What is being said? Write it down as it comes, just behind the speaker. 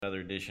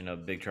edition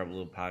of Big Trouble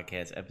Little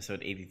Podcast,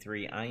 episode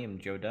 83. I am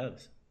Joe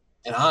Dubs.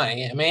 And I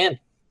am Andy.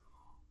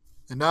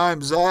 And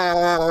I'm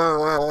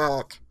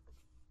Zach.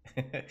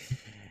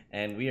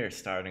 And we are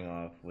starting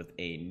off with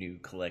a new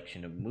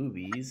collection of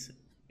movies.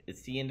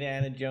 It's the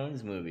Indiana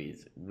Jones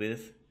movies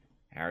with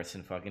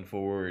Harrison fucking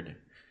Ford.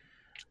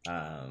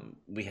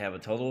 We have a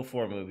total of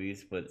 4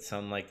 movies, but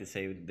some like to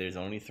say there's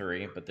only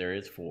 3, but there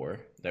is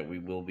 4 that we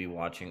will be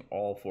watching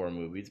all 4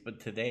 movies. But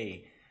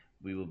today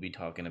we will be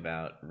talking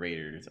about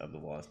Raiders of the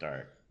Lost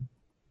Ark.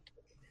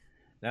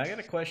 Now I got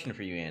a question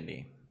for you,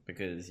 Andy,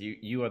 because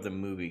you are the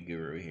movie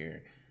guru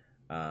here.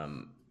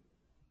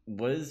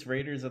 Was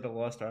Raiders of the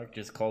Lost Ark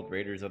just called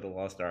Raiders of the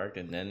Lost Ark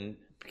and then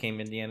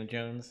became Indiana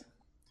Jones?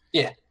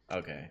 Yeah.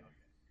 Okay.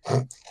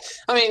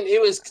 I mean,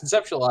 it was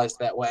conceptualized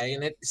that way,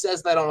 and it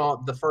says that on all,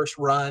 the first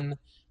run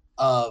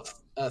of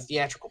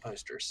theatrical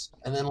posters.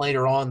 And then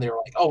later on, they were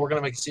like, oh, we're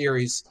going to make a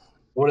series.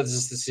 What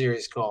is the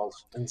series called?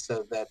 And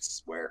so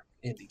that's where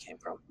Indy came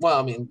from. Well,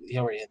 I mean, he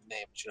already had the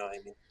name, but you know what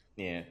I mean?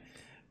 Yeah.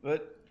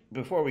 But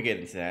before we get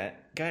into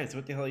that, guys,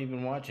 what the hell have you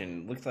been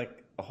watching? Looks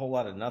like a whole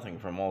lot of nothing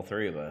from all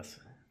 3 of us.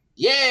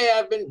 Yeah,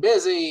 I've been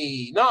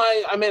busy. No,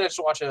 I managed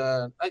to watch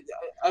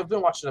I've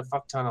been watching a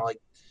fuck ton of,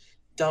 like,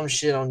 dumb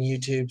shit on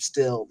YouTube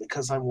still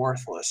because I'm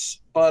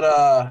worthless. But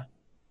I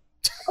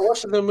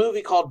watched the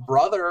movie called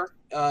Brother.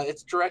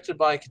 It's directed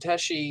by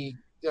Takeshi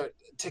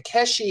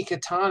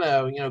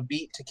Kitano,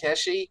 Beat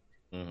Takeshi.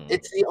 Mm-hmm.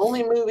 It's the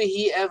only movie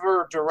he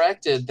ever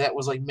directed that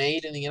was like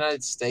made in the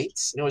United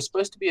States. It was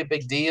supposed to be a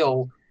big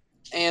deal,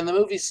 and the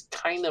movie's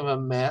kind of a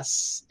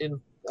mess in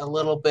a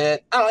little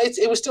bit. I don't know,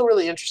 it was still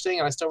really interesting,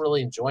 and I still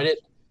really enjoyed it.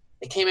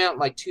 It came out in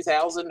like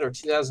 2000 or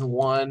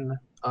 2001.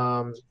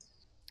 I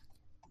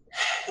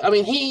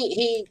mean,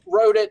 he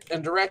wrote it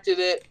and directed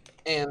it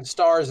and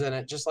stars in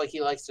it, just like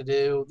he likes to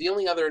do. The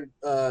only other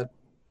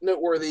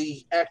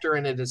noteworthy actor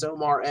in it is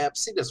Omar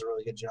Epps. He does a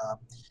really good job.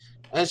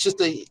 And it's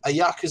just a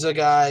Yakuza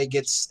guy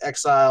gets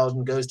exiled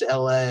and goes to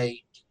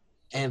L.A.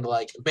 and,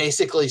 like,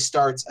 basically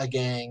starts a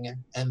gang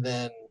and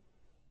then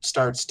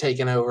starts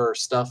taking over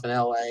stuff in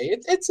L.A.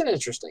 It's an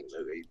interesting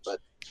movie,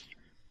 but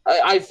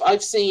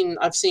I've seen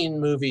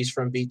movies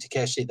from Beat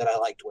Takeshi that I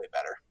liked way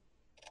better.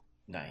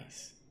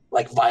 Nice.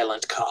 Like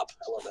Violent Cop.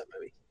 I love that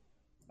movie.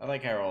 I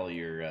like how all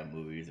your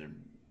movies are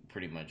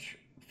pretty much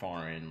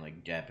foreign,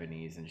 like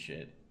Japanese and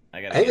shit.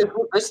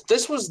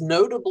 This was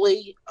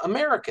notably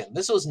American.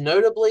 This was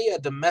notably a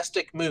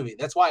domestic movie.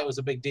 That's why it was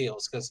a big deal.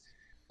 It's because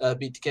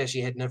Beat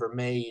Takeshi had never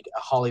made a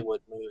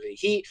Hollywood movie.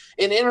 He,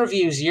 in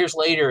interviews years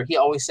later, he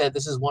always said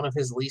this is one of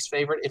his least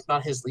favorite, if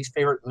not his least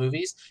favorite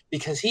movies,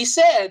 because he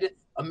said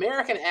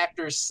American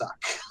actors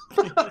suck.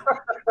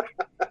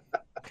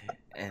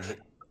 And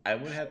I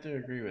would have to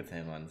agree with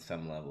him on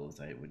some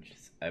levels. I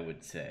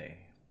would say.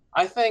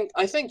 I think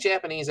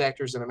Japanese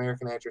actors and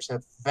American actors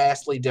have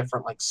vastly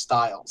different, like,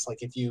 styles.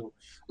 Like, if you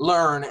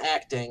learn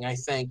acting, I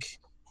think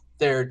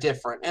they're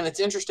different. And it's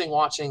interesting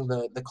watching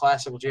the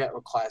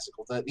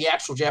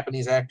actual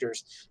Japanese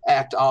actors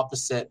act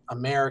opposite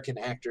American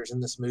actors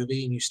in this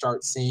movie, and you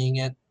start seeing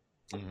it.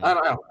 Mm-hmm. I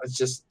don't know. It's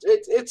just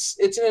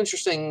it's an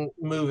interesting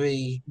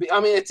movie.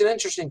 I mean, it's an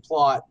interesting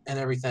plot and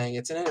everything.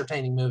 It's an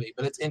entertaining movie,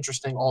 but it's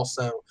interesting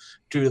also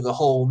due to the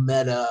whole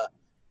meta.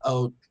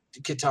 Oh,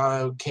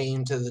 Kitano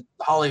came to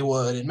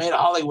Hollywood and made a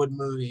Hollywood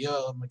movie.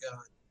 Oh my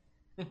god.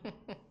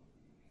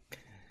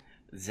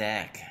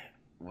 Zach,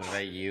 what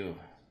about you?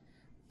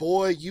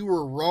 Boy, you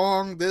were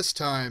wrong this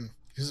time.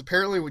 Because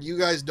apparently when you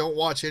guys don't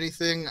watch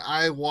anything,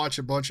 I watch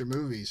a bunch of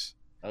movies.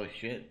 Oh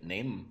shit,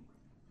 name them.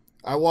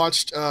 I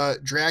watched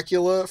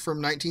Dracula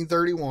from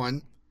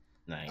 1931.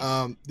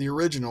 Nice. The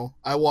original.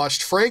 I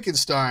watched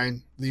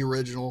Frankenstein, the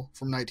original,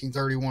 from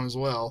 1931 as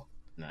well.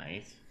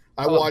 Nice.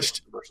 I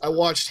watched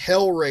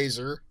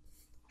Hellraiser.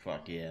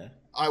 Fuck yeah.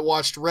 I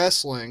watched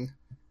wrestling.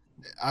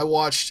 I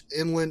watched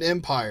Inland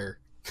Empire.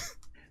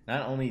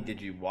 Not only did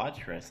you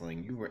watch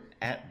wrestling, you were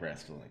at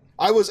wrestling.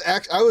 I was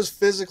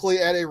physically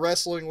at a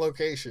wrestling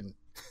location.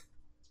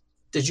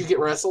 Did you get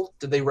wrestled?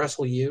 Did they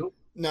wrestle you?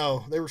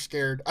 No, they were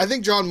scared. I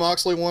think John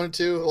Moxley wanted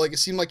to. Like, it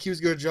seemed like he was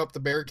going to jump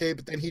the barricade,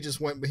 but then he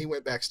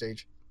went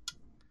backstage.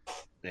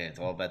 Yeah, it's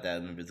all about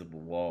that invisible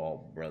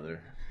wall, brother.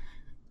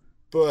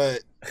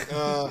 But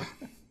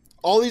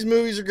all these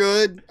movies are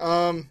good.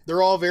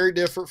 They're all very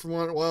different from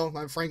one. Well,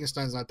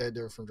 Frankenstein's not that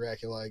different from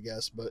Dracula, I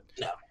guess, but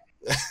no.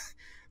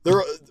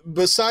 They're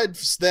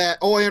besides that.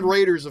 Oh, and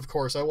Raiders, of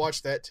course. I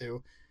watched that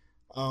too.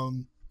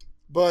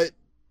 But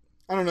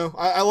I don't know.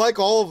 I like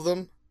all of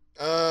them.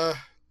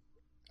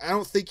 I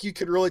don't think you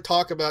could really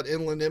talk about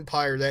Inland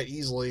Empire that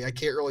easily. I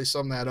can't really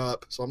sum that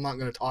up, so I'm not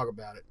going to talk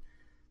about it.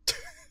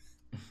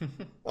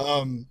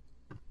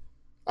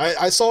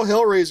 I saw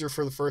Hellraiser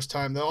for the first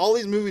time, though. All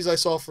these movies I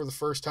saw for the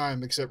first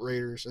time, except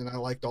Raiders, and I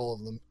liked all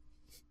of them.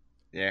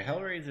 Yeah,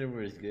 Hellraiser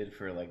was good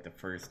for, like, the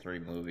first 3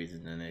 movies,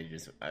 and then they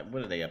just...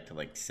 What are they up to,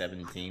 like,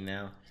 17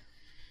 now?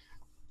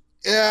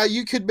 Yeah,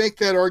 you could make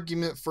that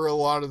argument for a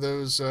lot of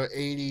those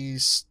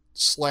 80s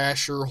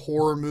slasher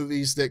horror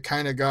movies that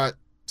kind of got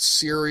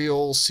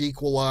serial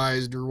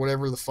sequelized or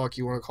whatever the fuck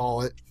you want to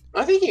call it.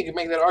 I think you could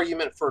make that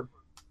argument for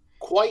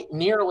quite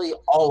nearly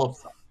all of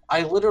them.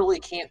 I literally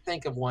can't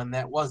think of one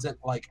that wasn't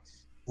like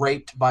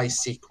raped by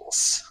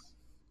sequels.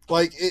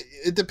 Like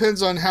it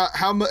depends on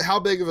how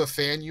big of a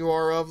fan you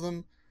are of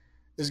them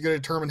is going to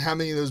determine how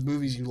many of those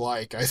movies you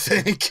like. I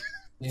think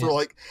Yeah. for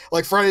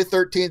like Friday the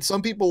 13th,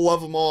 some people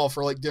love them all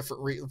for like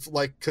different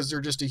like because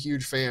they're just a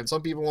huge fan.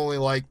 Some people only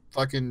like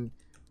fucking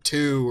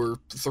 2 or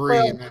 3,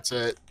 Well, and that's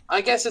it.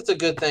 I guess it's a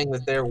good thing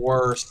that there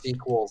were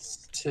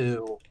sequels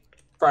to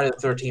Friday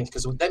the 13th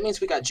because that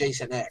means we got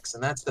Jason X,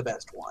 and that's the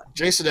best one.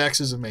 Jason X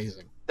is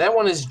amazing. That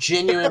one is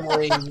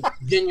genuinely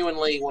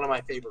one of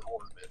my favorite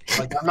horror movies.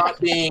 Like I'm not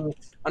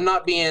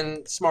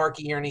being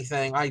smarky or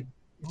anything. I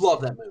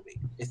love that movie.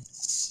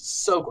 It's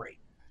so great.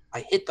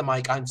 I hit the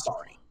mic. I'm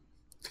sorry.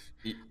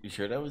 You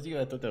sure that was you?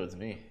 I thought that was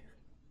me.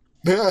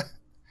 Yeah.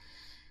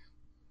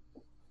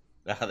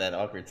 Ah, that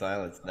awkward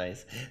silence,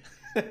 nice.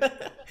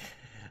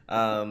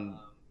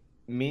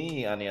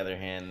 Me, on the other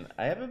hand,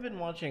 I haven't been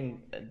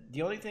watching.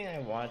 The only thing I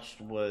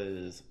watched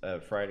was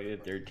Friday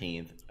the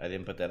 13th. I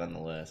didn't put that on the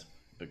list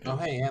because Oh,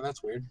 hey, yeah,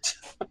 that's weird.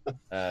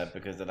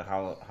 because of the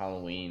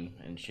Halloween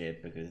and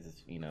shit. Because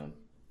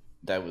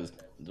that was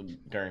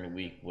during the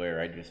week where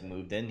I just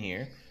moved in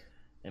here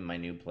in my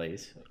new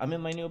place. I'm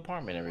in my new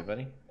apartment.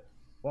 Everybody,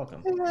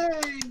 welcome.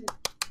 Yay.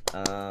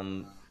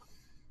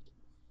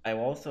 I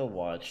also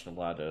watched a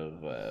lot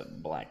of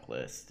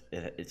Blacklist.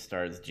 It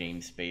stars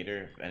James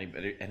Spader.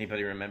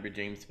 Anybody remember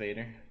James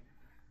Spader?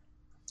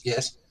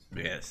 Yes.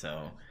 Yeah,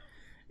 so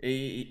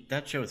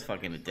that show is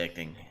fucking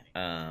addicting.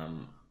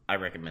 I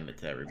recommend it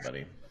to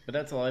everybody. But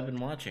that's all I've been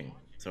watching.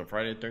 So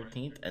Friday the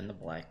 13th and the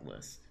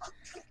Blacklist.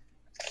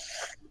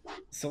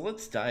 So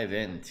let's dive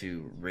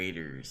into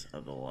Raiders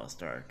of the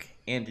Lost Ark.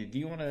 Andy, do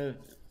you want to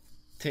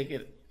take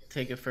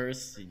it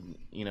first?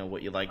 You know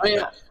what you like.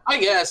 I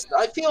guess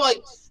I feel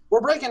like we're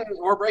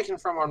breaking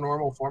from our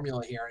normal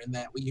formula here in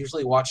that we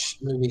usually watch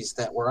movies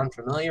that we're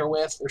unfamiliar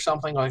with or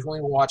something. Like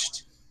when we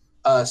watched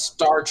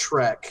Star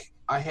Trek,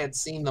 I had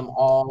seen them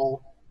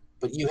all,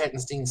 but you hadn't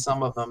seen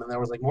some of them, and there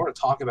was like more to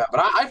talk about.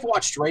 But I've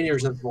watched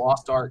Raiders of the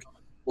Lost Ark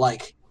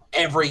like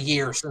every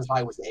year since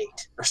I was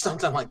 8 or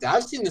something like that.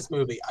 I've seen this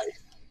movie a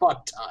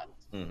fuck ton.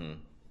 Mm-hmm.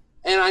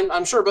 And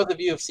I'm sure both of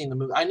you have seen the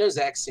movie. I know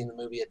Zach's seen the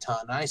movie a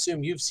ton. I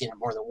assume you've seen it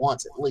more than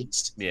once at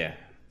least. Yeah.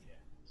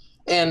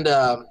 And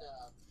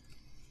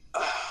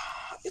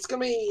it's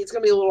gonna be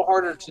a little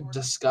harder to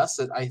discuss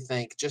it, I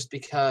think, just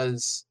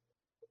because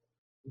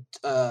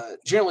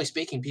generally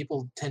speaking,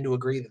 people tend to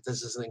agree that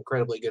this is an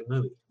incredibly good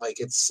movie. Like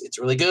it's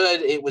really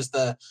good. It was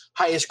the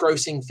highest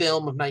grossing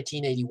film of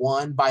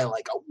 1981 by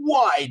like a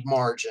wide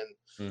margin.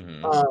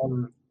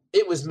 Mm-hmm.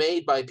 It was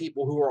made by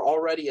people who are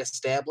already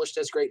established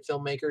as great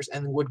filmmakers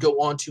and would go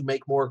on to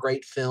make more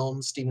great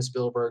films. Steven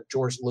Spielberg,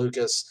 George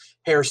Lucas,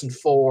 Harrison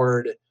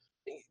Ford.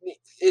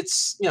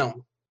 It's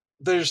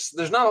there's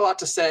not a lot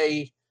to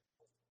say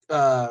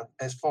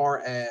as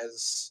far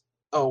as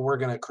we're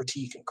going to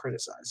critique and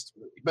criticize this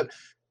movie, but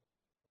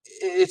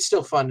it's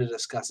still fun to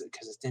discuss it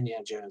because it's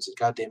Indiana Jones, and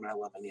goddamn it, I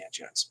love Indiana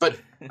Jones. But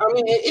I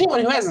mean, anyone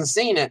who hasn't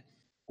seen it,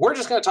 we're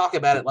just going to talk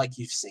about it like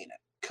you've seen it.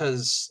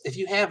 Because if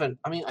you haven't,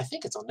 I mean, I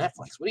think it's on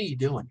Netflix. What are you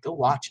doing? Go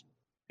watch it.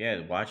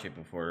 Yeah, watch it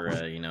before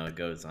it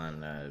goes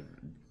on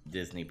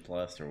Disney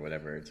Plus or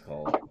whatever it's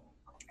called.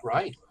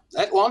 Right.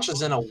 That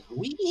launches in a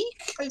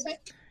week, I think.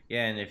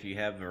 Yeah, and if you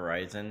have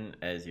Verizon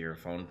as your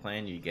phone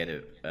plan, you get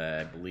it,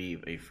 I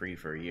believe, free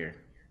for a year.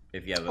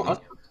 If you have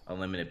a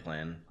limited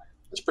plan.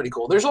 That's pretty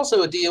cool. There's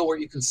also a deal where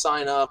you can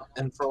sign up,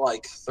 and for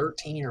like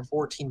 $13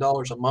 or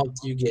 $14 a month,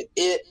 you get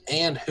it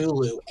and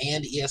Hulu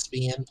and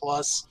ESPN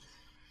Plus.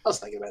 I was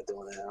thinking about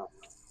doing that.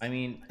 I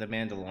mean, The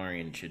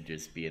Mandalorian should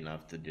just be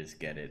enough to just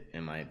get it,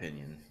 in my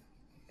opinion.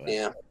 But,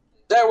 yeah,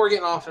 that we're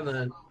getting off in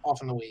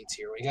the weeds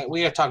here.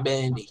 We got to talk about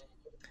Indy.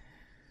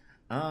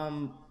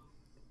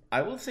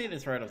 I will say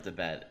this right off the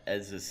bat.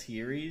 As a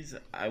series,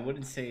 I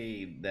wouldn't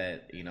say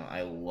that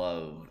I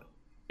love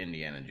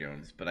Indiana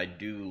Jones, but I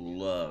do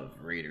love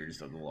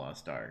Raiders of the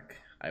Lost Ark.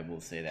 I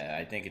will say that.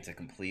 I think it's a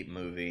complete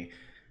movie.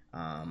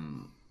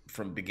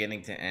 From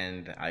beginning to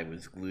end, I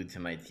was glued to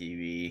my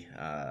TV.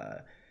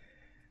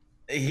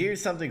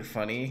 Here's something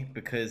funny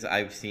because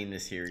I've seen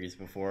this series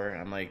before.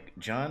 I'm like,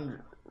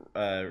 John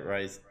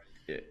Rhys,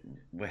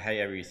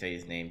 however you say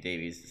his name,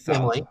 Davies.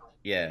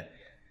 Yeah.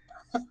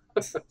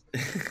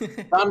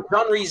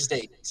 John Rhys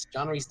Davies.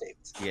 John Rhys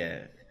Davies. Yeah.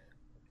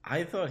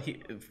 I thought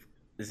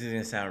this is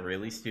gonna sound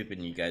really stupid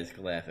and you guys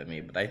can laugh at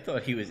me, but I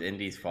thought he was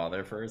Indy's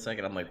father for a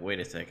second. I'm like, wait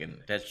a second,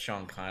 that's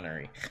Sean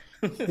Connery.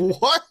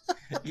 What?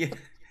 Yeah.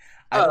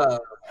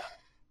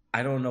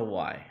 I don't know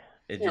why.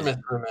 You're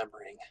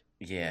misremembering.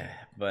 Yeah,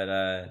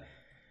 but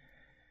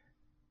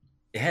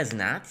it has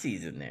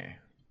Nazis in there,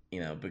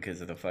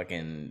 because of the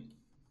fucking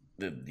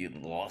the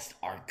Lost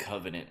Ark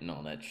Covenant and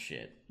all that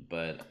shit.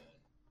 But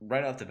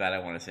right off the bat, I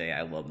want to say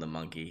I love the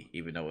monkey,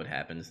 even though it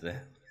happens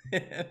to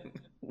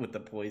with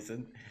the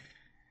poison.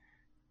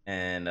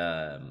 And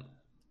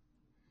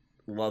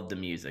love the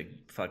music.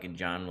 Fucking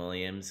John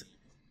Williams,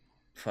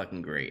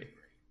 fucking great.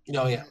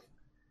 Oh yeah.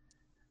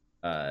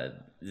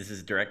 This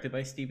is directed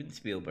by Steven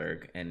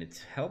Spielberg, and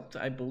it's helped,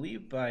 I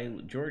believe, by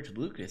George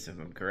Lucas, if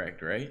I'm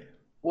correct, right?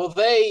 Well,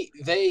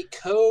 they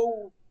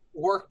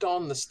co-worked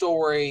on the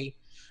story.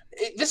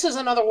 This is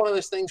another one of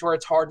those things where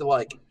it's hard to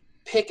like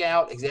pick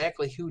out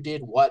exactly who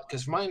did what,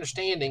 because my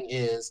understanding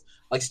is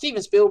like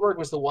Steven Spielberg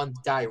was the one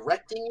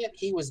directing it.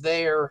 He was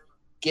there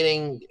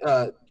getting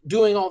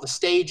doing all the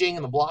staging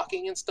and the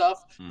blocking and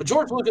stuff. But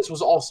George Lucas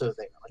was also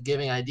there, like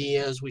giving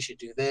ideas. We should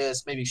do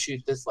this, maybe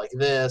shoot this like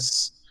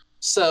this.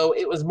 So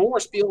it was more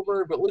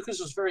Spielberg, but Lucas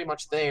was very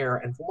much there.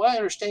 And from what I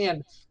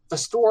understand, the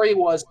story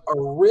was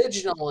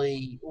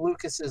originally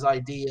Lucas's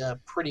idea,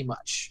 pretty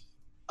much.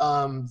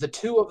 The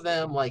two of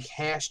them like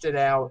hashed it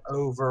out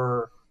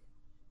over.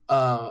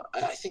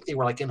 I think they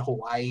were like in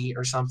Hawaii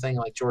or something.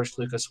 Like George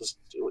Lucas was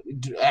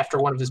after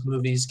one of his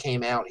movies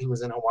came out, he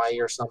was in Hawaii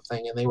or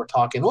something, and they were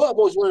talking. Oh, I've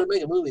always wanted to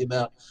make a movie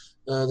about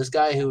this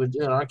guy who would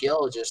an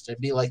archaeologist and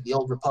be like the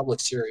Old Republic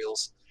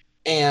serials.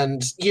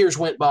 And years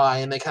went by,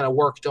 and they kind of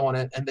worked on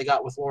it, and they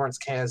got with Lawrence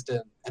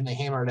Kasdan, and they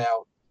hammered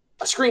out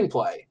a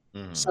screenplay.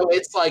 Mm-hmm. So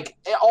it's like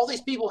all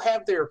these people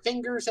have their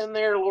fingers in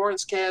there: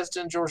 Lawrence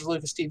Kasdan, George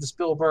Lucas, Steven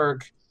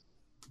Spielberg.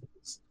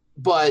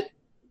 But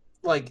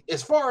like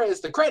as far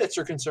as the credits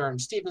are concerned,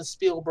 Steven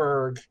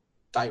Spielberg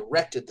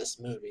directed this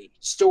movie.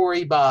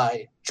 Story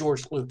by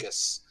George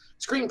Lucas.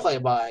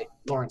 Screenplay by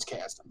Lawrence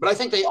Kasdan. But I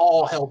think they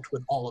all helped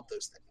with all of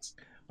those things.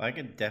 Well, I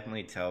could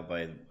definitely tell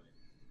by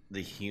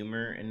the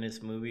humor in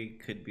this movie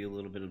could be a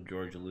little bit of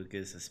George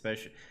Lucas,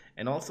 especially,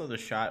 and also the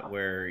shot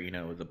where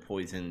the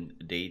poison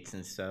dates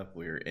and stuff,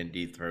 where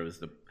Indy throws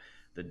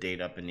the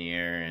date up in the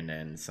air and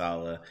then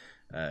Sala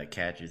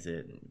catches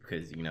it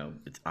because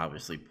it's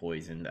obviously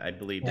poisoned. I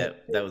believe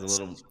that was a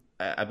little.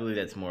 I believe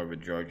that's more of a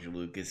George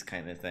Lucas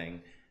kind of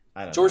thing.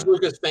 I don't George know.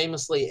 Lucas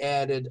famously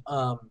added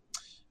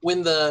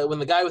when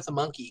the guy with the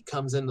monkey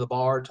comes into the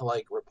bar to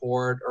like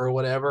report or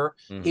whatever,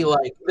 mm-hmm. he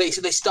like they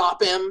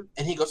stop him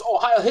and he goes, "Oh,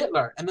 Heil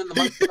Hitler!" And then the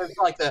monkey does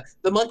like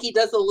the monkey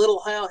does the little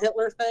Heil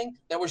Hitler thing.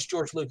 That was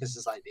George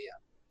Lucas's idea.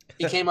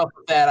 He came up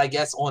with that, I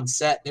guess, on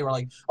set. They were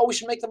like, "Oh, we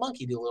should make the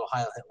monkey do a little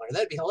Heil Hitler.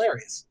 That'd be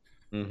hilarious."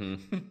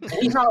 Mm-hmm. And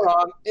he's not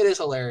wrong. It is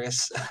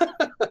hilarious.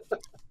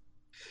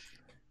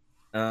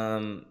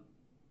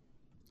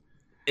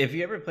 If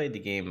you ever played the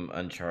game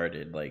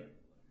Uncharted, like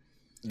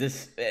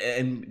this,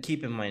 and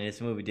keep in mind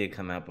this movie did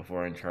come out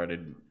before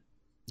Uncharted,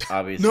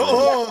 obviously.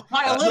 No,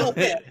 by a little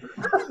bit.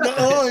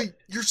 No,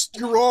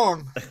 you're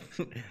wrong.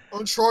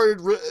 Uncharted,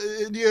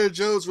 Indiana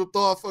Jones ripped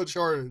off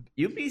Uncharted.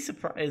 You'd be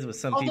surprised with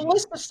some people. The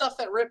list of stuff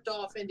that ripped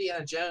off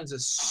Indiana Jones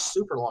is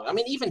super long. I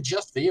mean, even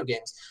just video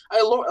games.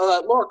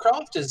 Lara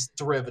Croft is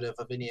derivative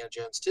of Indiana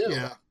Jones too.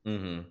 Yeah.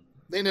 Mm-hmm.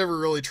 They never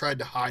really tried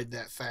to hide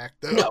that fact,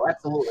 though. No,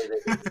 absolutely.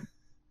 They didn't.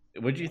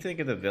 What do you think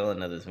of the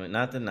villain of this movie?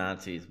 Not the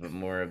Nazis, but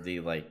more of the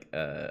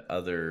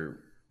other.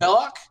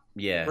 Belloc?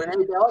 Yeah.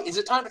 Renee Belloc? Is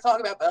it time to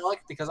talk about Belloc?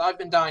 Because I've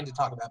been dying to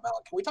talk about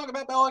Belloc. Can we talk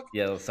about Belloc?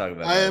 Yeah, let's talk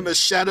about I am a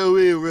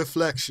shadowy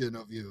reflection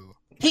of you.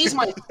 He's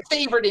my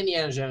favorite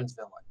Indiana Jones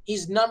villain.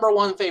 He's number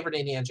one favorite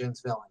Indiana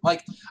Jones villain.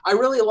 Like, I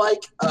really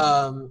like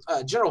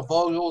General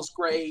Vogel's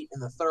great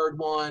in the third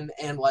one,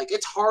 and like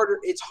it's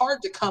hard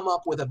to come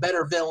up with a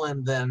better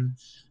villain than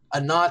a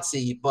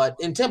Nazi, but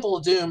in Temple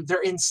of Doom,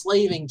 they're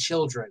enslaving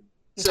children.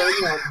 So,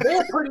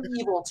 they're pretty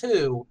evil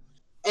too.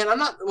 And I'm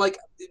not like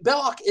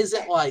Belloc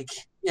isn't like,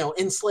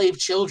 enslaved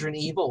children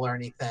evil or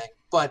anything,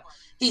 but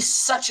he's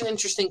such an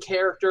interesting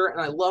character.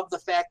 And I love the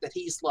fact that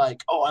he's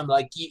like, oh, I'm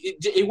like,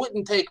 it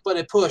wouldn't take but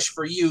a push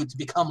for you to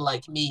become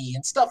like me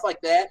and stuff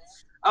like that.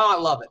 Oh, I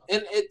love it.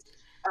 And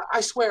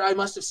I swear I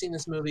must have seen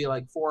this movie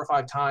like 4 or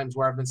 5 times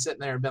where I've been sitting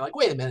there and been like,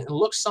 wait a minute, and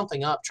looked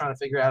something up trying to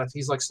figure out if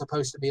he's like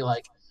supposed to be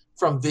like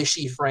from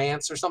Vichy,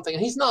 France or something,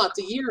 and he's not.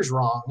 The year's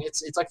wrong.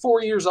 It's like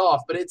 4 years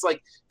off, but it's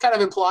like kind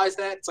of implies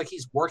that it's like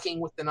he's working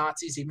with the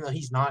Nazis even though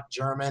he's not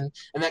German,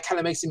 and that kind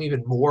of makes him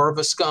even more of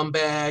a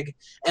scumbag.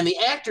 And the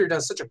actor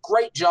does such a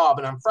great job,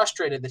 and I'm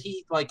frustrated that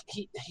he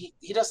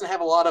doesn't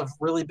have a lot of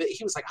really big.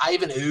 He was like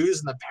Ivan Ooze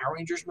in the Power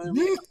Rangers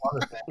movie.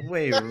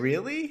 Wait,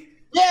 really?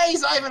 Yeah,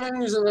 he's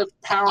Ivan Ooze in the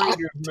Power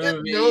Rangers movie. I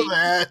didn't know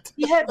that.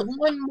 He had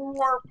one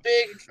more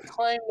big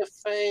claim to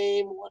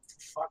fame. What the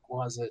fuck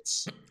was it?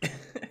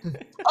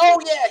 Oh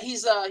yeah,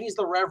 he's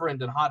the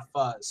Reverend in Hot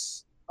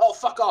Fuzz. Oh,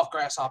 fuck off,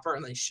 Grasshopper,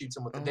 and then he shoots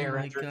him with the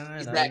Derringer.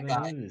 He's that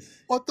guy.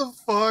 What the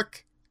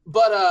fuck?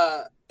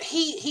 But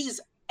he's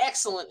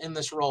excellent in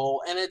this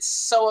role, and it's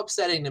so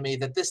upsetting to me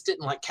that this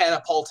didn't like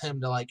catapult him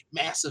to like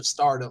massive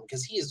stardom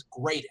because he is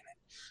great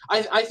in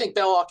it. I think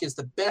Belloc is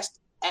the best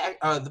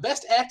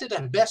acted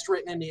and best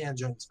written Indiana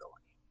Jones villain.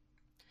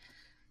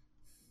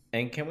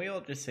 And can we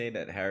all just say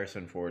that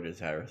Harrison Ford is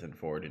Harrison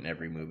Ford in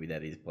every movie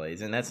that he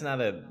plays? And that's not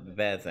a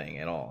bad thing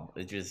at all.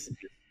 It just,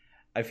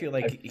 I feel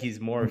like he's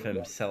more of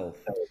himself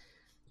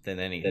than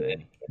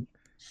anything.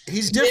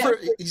 He's different.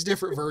 Yeah. He's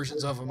different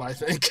versions of him, I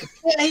think.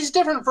 Yeah, he's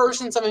different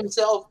versions of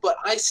himself, but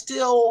I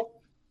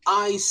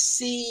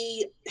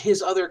see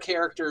his other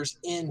characters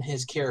in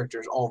his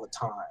characters all the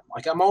time.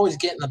 Like I'm always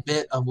getting a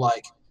bit of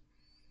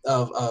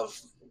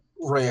of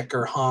Rick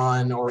or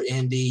Han or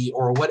Indy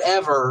or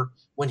whatever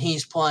when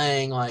he's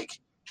playing like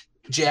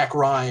Jack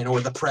Ryan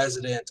or the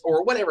president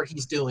or whatever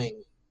he's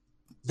doing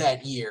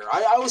that year.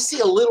 I always see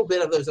a little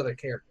bit of those other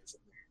characters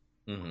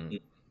in there.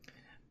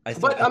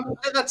 Mm-hmm. But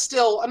that's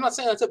still, I'm not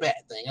saying that's a bad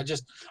thing.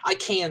 I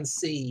can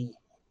see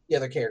the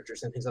other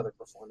characters in his other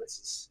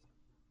performances.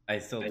 I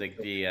still think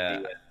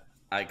the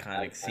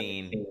iconic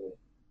scene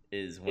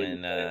is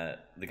when the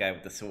guy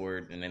with the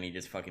sword, and then he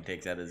just fucking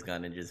takes out his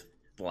gun and just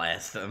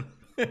blasts him.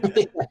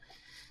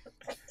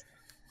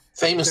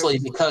 Famously,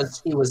 because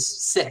he was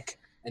sick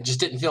and just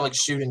didn't feel like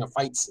shooting a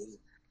fight scene.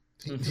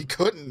 He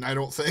couldn't, I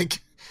don't think.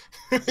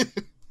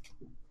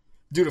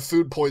 Due to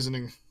food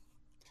poisoning.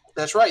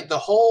 That's right. The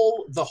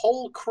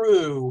whole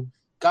crew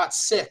got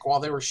sick while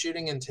they were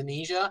shooting in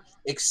Tunisia,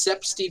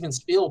 except Steven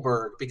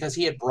Spielberg, because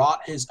he had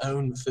brought his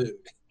own food.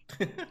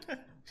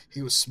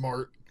 He was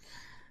smart.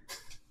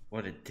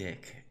 What a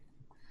dick.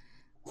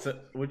 So,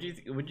 what you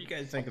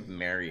guys think of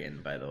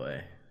Marion, by the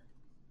way?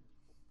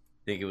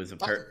 Think it was a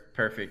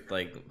perfect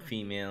like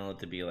female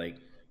to be like,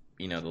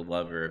 you know, the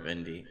lover of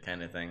Indy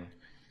kind of thing?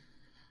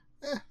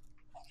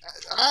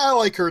 I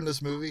like her in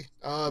this movie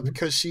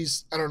because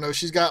she's, I don't know,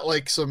 she's got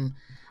like some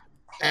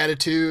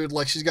attitude,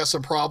 like she's got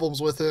some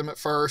problems with him at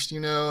first, you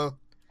know,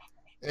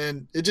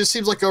 and it just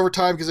seems like over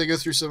time, because they go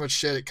through so much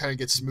shit, it kind of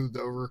gets smoothed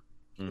over.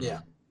 Mm-hmm. Yeah.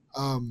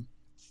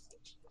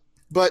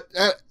 But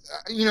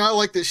you know, I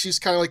like that she's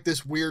kind of like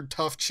this weird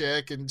tough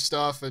chick and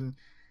stuff, and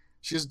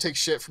she doesn't take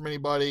shit from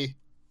anybody.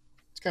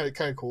 It's kind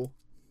of cool.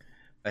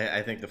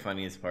 I think the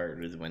funniest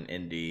part is when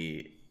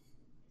Indy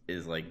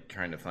is like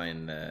trying to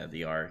find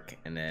the Ark,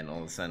 and then all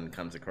of a sudden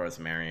comes across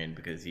Marion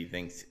because he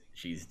thinks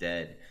she's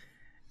dead,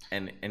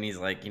 and he's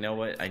like, you know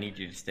what, I need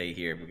you to stay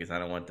here because I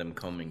don't want them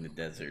combing the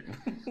desert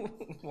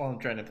while I'm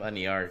trying to find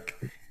the Ark.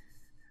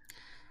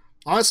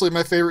 Honestly,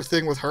 my favorite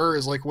thing with her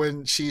is like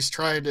when she's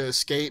trying to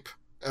escape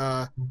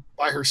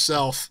by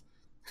herself,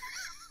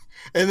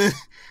 and then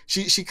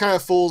she kind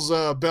of fools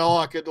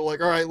Belloc into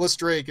like, all right, let's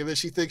drink, and then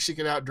she thinks she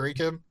can out-drink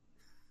him.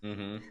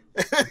 Mm-hmm.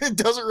 It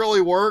doesn't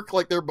really work.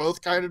 Like they're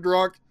both kind of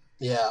drunk.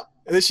 Yeah.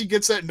 And then she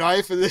gets that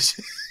knife, and then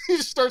she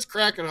just starts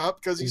cracking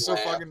up because he's so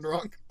fucking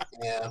drunk.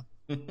 Yeah.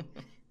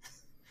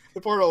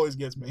 The part always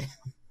gets me.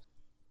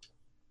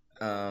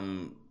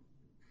 But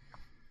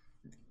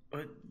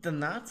the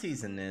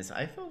Nazis in this,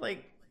 I feel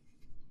like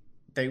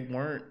they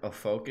weren't a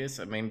focus.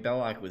 I mean,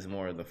 Belloc was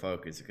more of the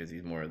focus because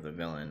he's more of the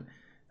villain,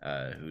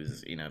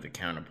 who's, you know, the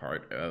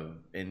counterpart of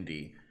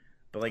Indy.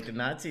 But like the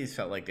Nazis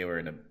felt like they were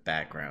in the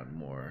background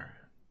more,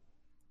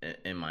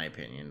 in my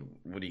opinion.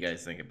 What do you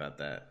guys think about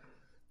that?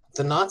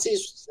 The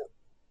Nazis.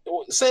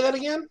 Say that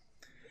again.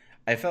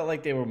 I felt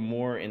like they were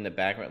more in the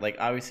background. Like,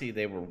 obviously,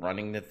 they were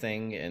running the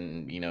thing,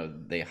 and, you know,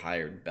 they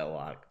hired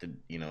Belloc to,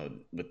 you know,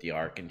 with the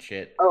Ark and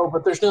shit. Oh,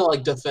 but there's no,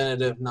 like,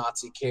 definitive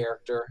Nazi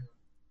character.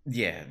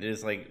 Yeah,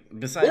 there's, like,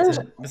 besides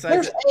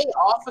there's a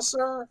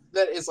officer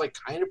that is, like,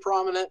 kind of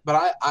prominent,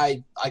 but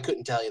I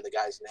couldn't tell you the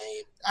guy's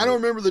name. I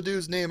don't remember the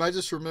dude's name. I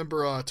just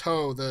remember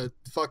Toe, the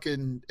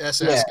fucking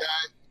SS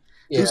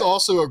guy, who's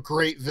also a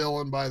great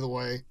villain, by the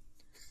way.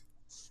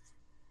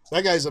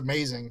 That guy's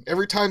amazing.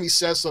 Every time he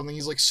says something,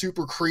 he's like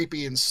super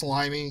creepy and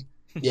slimy.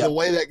 Yep. The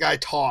way that guy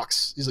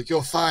talks, he's like,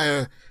 "Your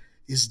fire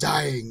is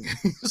dying."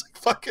 He's like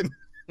fucking.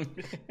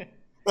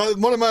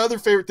 One of my other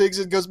favorite things,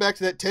 it goes back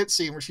to that tent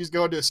scene where she's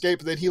going to escape,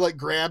 and then he like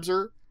grabs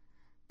her,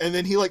 and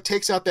then he like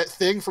takes out that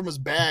thing from his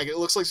bag. It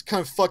looks like some kind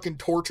of fucking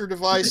torture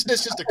device.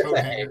 It's just a coat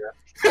hanger.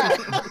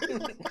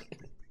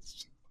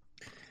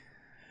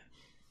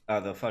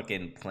 The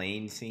fucking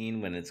plane scene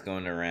when it's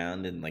going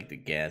around and like the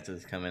gas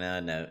is coming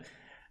out. Now,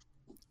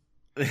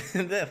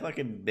 that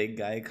fucking big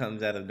guy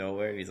comes out of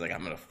nowhere and he's like,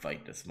 I'm gonna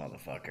fight this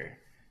motherfucker,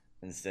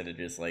 instead of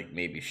just like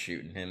maybe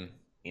shooting him.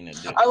 You know,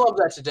 I love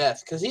that to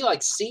death because he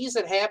like sees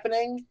it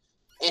happening,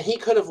 and he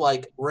could have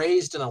like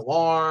raised an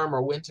alarm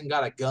or went and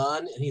got a gun,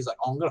 and he's like,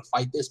 "Oh, I'm gonna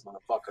fight this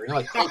motherfucker." And he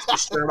like takes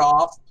his shirt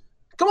off.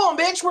 Come on,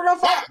 bitch, we're gonna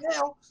fight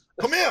now.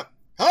 Come here,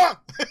 huh?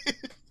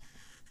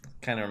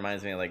 Kind of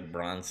reminds me of like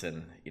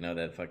Bronson, you know,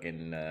 that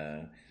fucking.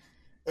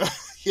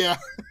 Yeah.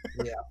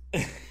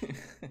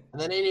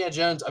 And then Indiana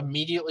Jones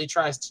immediately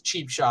tries to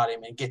cheap shot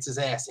him and gets his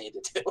ass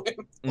handed to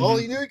him. Well,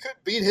 he knew he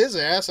couldn't beat his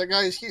ass. That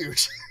guy is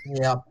huge.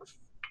 Yeah.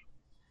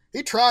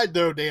 He tried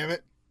though, damn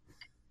it.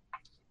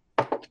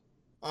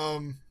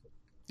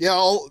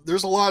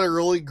 There's a lot of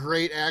really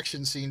great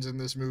action scenes in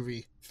this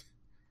movie.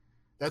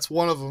 That's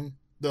one of them.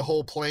 The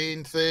whole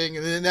plane thing,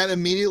 and then that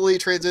immediately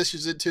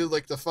transitions into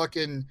like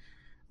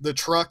the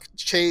truck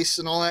chase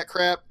and all that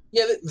crap.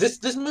 Yeah,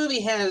 this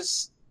movie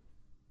has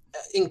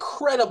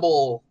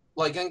incredible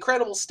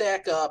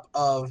stack up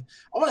of,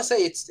 I want to say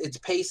it's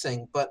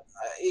pacing, but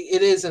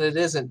it is and it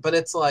isn't. But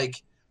it's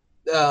like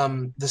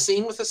the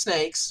scene with the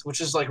snakes, which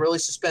is like really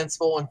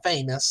suspenseful and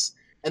famous,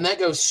 and that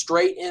goes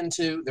straight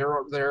into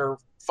they're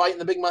fighting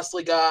the big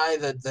muscly guy,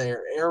 that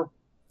their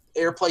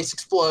air place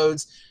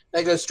explodes.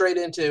 That goes straight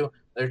into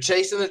they're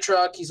chasing the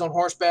truck. He's on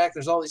horseback.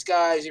 There's all these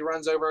guys. He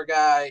runs over a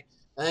guy.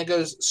 And it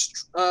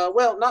goes,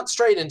 not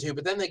straight into,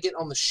 but then they get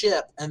on the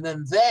ship, and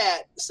then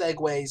that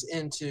segues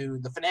into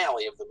the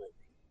finale of the movie.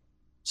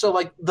 So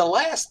like the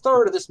last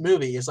third of this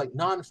movie is like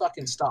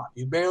non-fucking stop.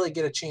 You barely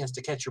get a chance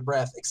to catch your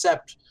breath,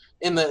 except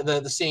in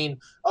the scene.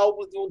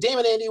 Oh, well, damn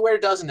it, Andy, where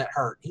doesn't it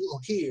hurt? He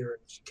will hear,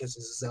 and she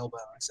kisses his elbow,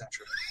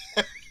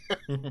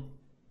 etc.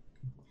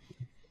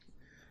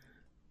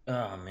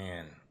 Oh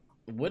man,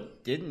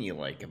 what didn't you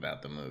like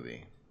about the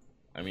movie?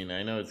 I mean,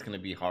 I know it's gonna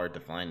be hard to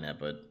find that,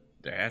 but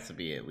there has to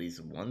be at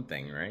least one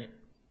thing, right?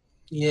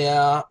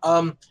 Yeah,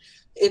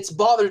 it's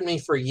bothered me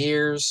for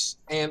years,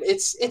 and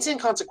it's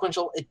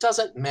inconsequential. It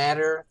doesn't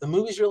matter. The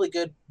movie's really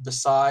good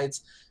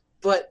besides,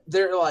 but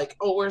they're like,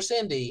 "Oh, where's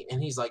Cindy?"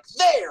 And he's like,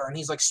 "There!" And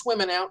he's like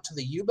swimming out to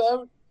the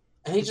U-boat,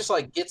 and he just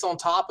like gets on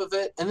top of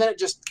it, and then it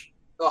just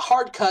the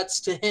hard cuts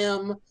to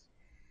him.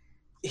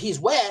 He's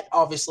wet,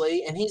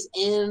 obviously, and he's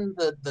in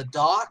the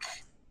dock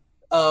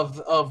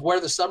of where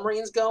the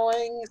submarine's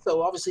going.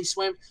 So obviously,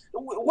 swim.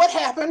 What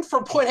happened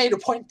from point A to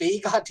point B?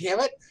 God damn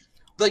it!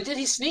 Like, did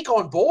he sneak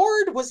on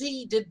board? Was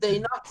he? Did they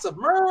not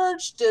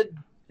submerge?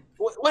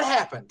 What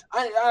happened?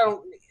 I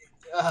don't.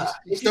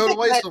 If you think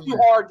that too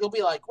hard, you'll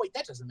be like, wait,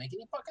 that doesn't make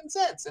any fucking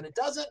sense, and it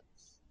doesn't.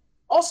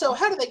 Also,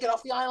 how did they get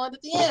off the island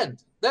at the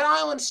end? That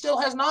island still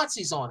has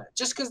Nazis on it.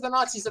 Just because the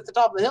Nazis at the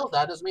top of the hill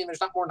died doesn't mean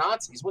there's not more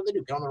Nazis. What do they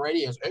do? Get on the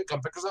radio, hey,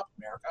 come pick us up,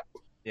 America.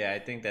 Yeah, I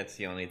think that's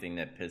the only thing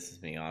that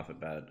pisses me off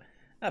about.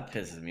 Not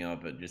pisses me off,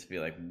 but just be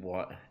like,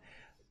 what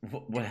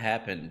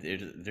happened?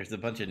 There's a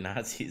bunch of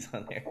Nazis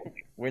on there.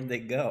 Where'd they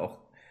go?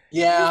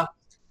 Yeah.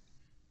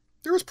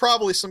 There was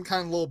probably some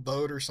kind of little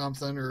boat or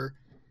something, or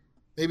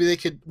maybe they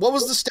could. What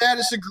was the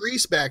status of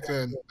Greece back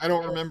then? I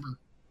don't remember.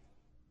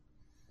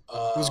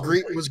 Was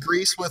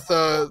Greece with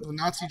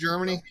Nazi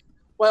Germany?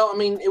 Well, I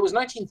mean, it was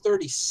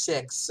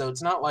 1936, so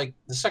it's not like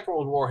the Second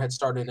World War had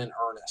started in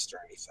earnest or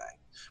anything.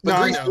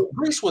 But no,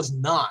 Greece was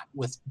not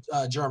with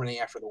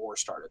Germany after the war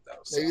started, though.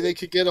 So. Maybe they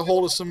could get a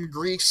hold of some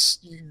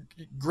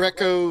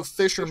Greco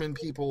fishermen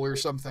people or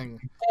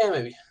something. Yeah,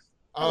 maybe.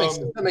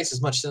 That makes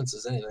as much sense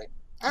as anything.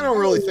 I don't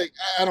really think.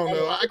 I don't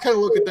know. I kind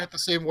of look at that the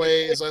same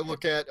way as I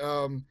look at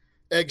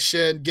Egg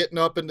Shen getting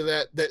up into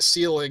that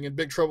ceiling in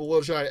Big Trouble in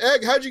Little China.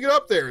 Egg, how'd you get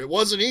up there? It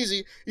wasn't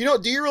easy. You know,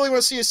 do you really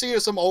want to see a scene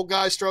of some old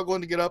guy struggling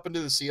to get up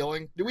into the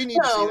ceiling? Do we need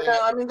to see that? No,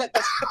 I mean,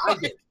 that's I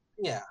did.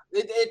 Yeah,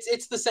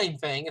 it's the same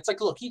thing. It's like,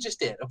 look, he just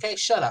did. Okay,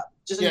 shut up.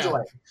 Just enjoy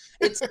it.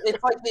 It's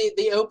like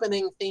the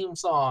opening theme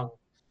song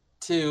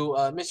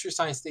to Mystery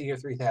Science Theater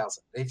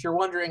 3000. If you're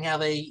wondering how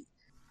they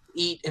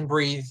eat and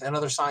breathe and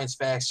other science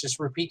facts, just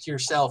repeat to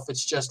yourself,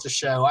 it's just a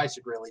show. I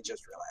should really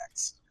just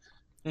relax.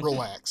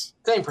 Relax.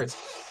 Same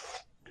principle.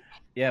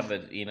 Yeah,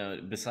 but, you know,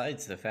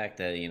 besides the fact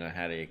that, you know,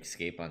 how to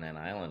escape on that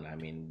island, I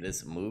mean,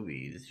 this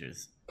movie is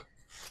just,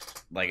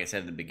 like I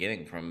said at the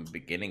beginning, from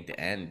beginning to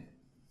end,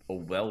 a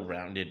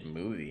well-rounded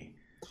movie.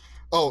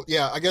 Oh,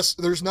 yeah, I guess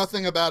there's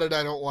nothing about it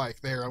I don't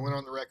like. There, I went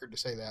on the record to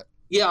say that.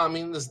 Yeah, I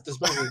mean, this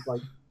movie is,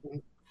 like,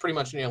 pretty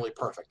much nearly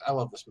perfect. I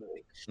love this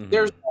movie.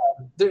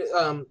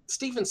 Mm-hmm.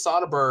 Steven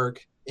Soderbergh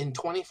in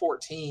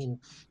 2014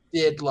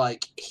 did,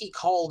 like, he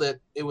called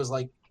it was,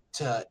 like,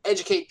 to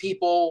educate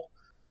people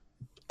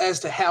as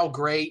to how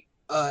great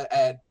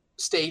at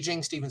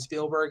staging Steven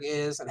Spielberg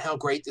is and how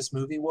great this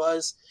movie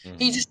was. Mm-hmm.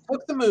 He just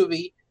took the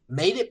movie,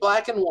 made it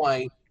black and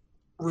white,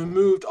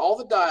 removed all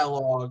the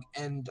dialogue,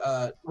 and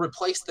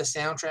replaced the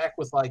soundtrack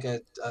with like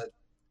a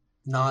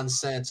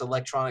nonsense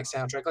electronic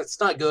soundtrack. Like, it's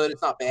not good,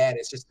 it's not bad,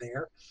 it's just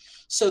there.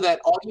 So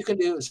that all you can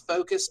do is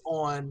focus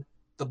on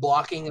the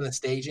blocking and the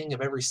staging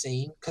of every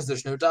scene, because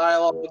there's no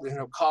dialogue, there's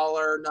no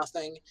color,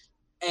 nothing.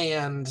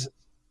 And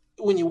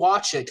when you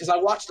watch it, because I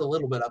watched a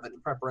little bit of it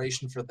in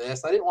preparation for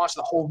this, I didn't watch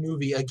the whole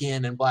movie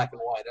again in black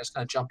and white. I just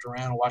kind of jumped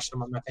around and watched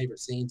some of my favorite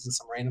scenes and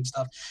some random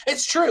stuff.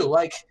 It's true,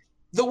 like,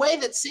 the way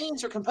that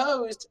scenes are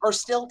composed are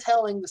still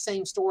telling the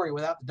same story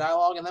without the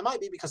dialogue, and that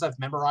might be because I've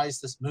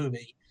memorized this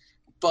movie,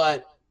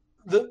 but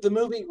the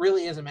movie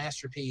really is a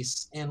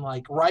masterpiece in,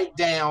 like, right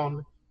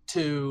down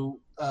to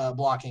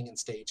blocking and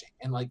staging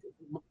and, like,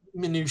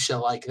 minutia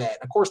like that.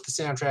 And of course, the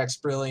soundtrack's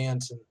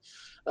brilliant,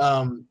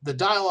 and the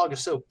dialogue is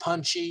so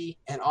punchy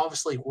and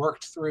obviously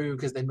worked through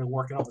because they've been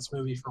working on this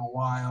movie for a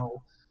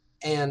while,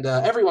 and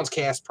everyone's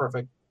cast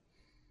perfect.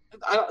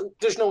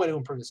 There's no way to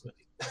improve this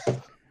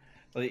movie.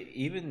 Well,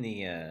 even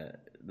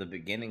the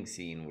beginning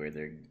scene where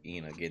they're,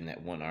 you know, getting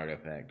that one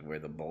artifact where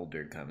the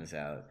boulder comes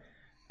out,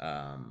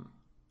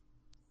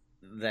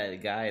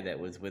 that guy that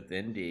was with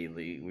Indy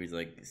was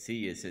like, "See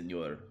you,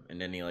 senor,"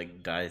 and then he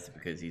like dies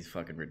because he's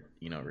fucking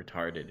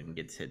retarded and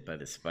gets hit by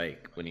the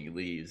spike when he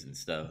leaves and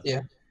stuff.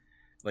 Yeah,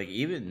 like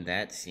even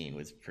that scene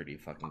was pretty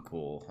fucking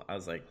cool. I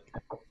was like,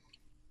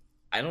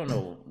 I don't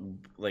know,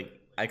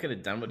 like I could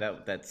have done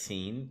without that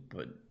scene,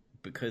 but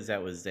because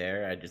that was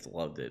there, I just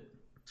loved it.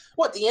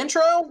 What, the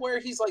intro where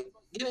he's like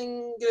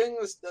getting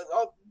this?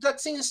 That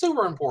scene is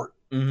super important.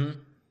 Mm-hmm.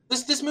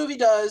 This movie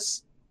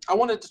does. I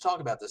wanted to talk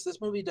about this. This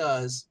movie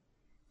does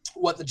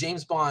what the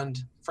James Bond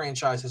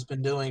franchise has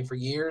been doing for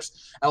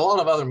years, and a lot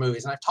of other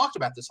movies. And I've talked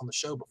about this on the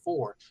show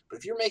before. But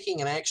if you're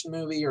making an action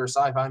movie or a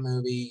sci-fi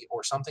movie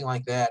or something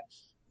like that,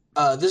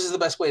 this is the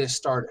best way to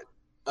start it.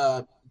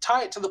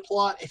 tie it to the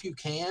plot if you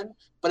can,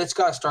 but it's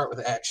got to start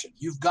with action.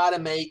 You've got to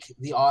make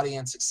the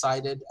audience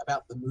excited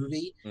about the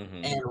movie,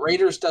 and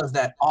Raiders does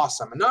that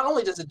awesome. And not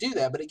only does it do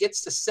that, but it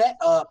gets to set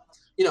up,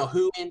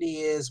 who Indy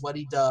is, what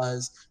he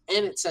does,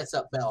 and it sets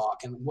up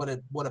Belloc and what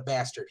a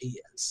bastard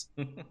he is.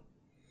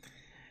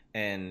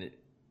 And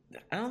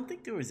I don't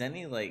think there was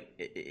any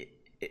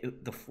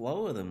the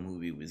flow of the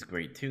movie was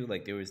great too.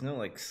 Like there was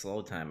no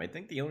slow time. I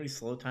think the only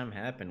slow time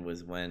happened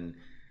was when,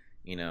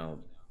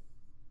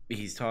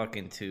 he's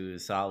talking to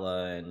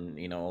Sala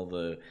and all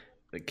the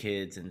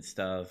kids and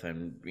stuff,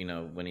 and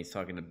when he's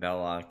talking to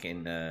Belloc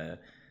and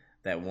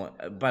that one.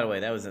 By the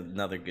way, that was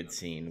another good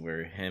scene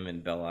where him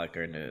and Belloc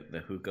are in the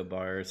hookah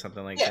bar or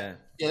something like that.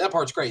 Yeah, that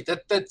part's great.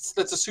 That's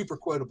a super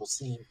quotable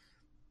scene.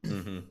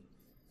 Mm-hmm.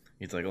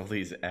 He's like, all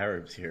these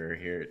Arabs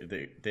here.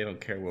 They don't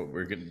care what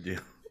we're gonna do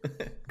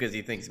because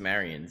he thinks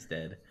Marion's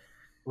dead.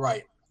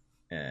 Right.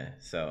 Yeah.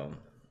 So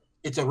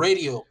it's a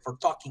radio for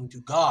talking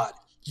to God.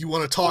 You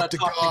want to talk to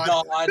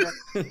God?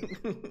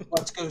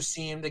 Let's go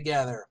see him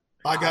together.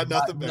 I got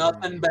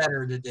nothing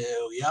better to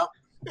do. Yep.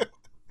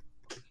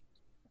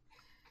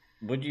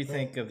 What do you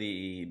think of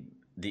the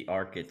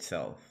arc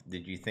itself?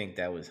 Did you think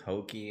that was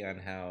hokey on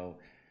how?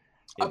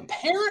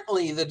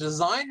 Apparently, the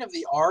design of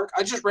the arc.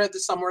 I just read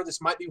this somewhere. This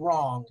might be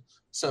wrong,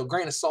 so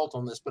grain of salt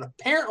on this. But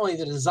apparently,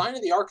 the design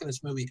of the arc in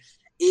this movie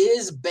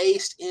is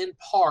based in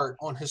part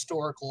on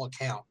historical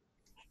account.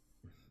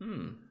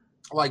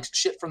 Like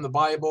shit from the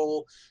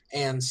Bible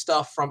and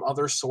stuff from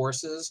other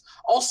sources.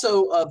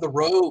 Also, the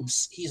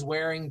robes he's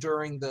wearing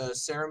during the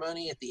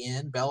ceremony at the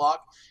end, Belloc,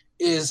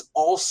 is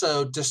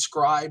also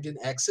described in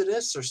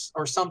Exodus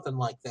or something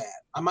like that.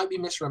 I might be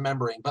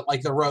misremembering, but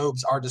the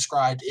robes are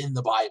described in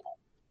the Bible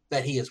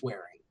that he is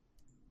wearing.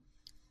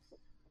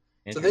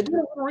 So they did a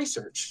little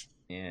research.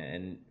 Yeah,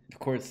 and of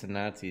course the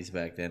Nazis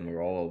back then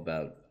were all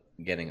about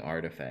getting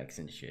artifacts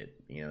and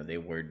shit. They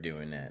were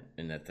doing that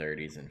in the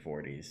 30s and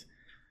 40s.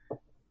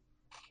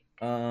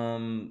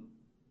 You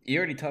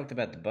already talked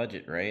about the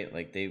budget, right?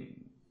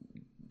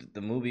 The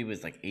movie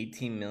was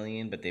 18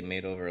 million, but they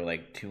made over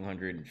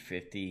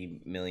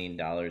 $250 million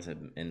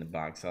in the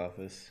box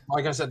office.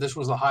 Like I said, this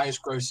was the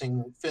highest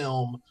grossing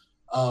film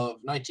of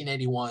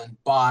 1981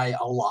 by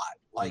a lot.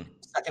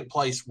 Second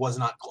place was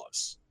not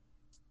close.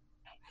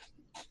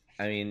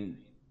 I mean,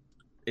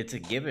 it's a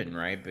given,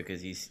 right?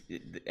 Because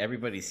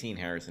everybody's seen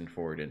Harrison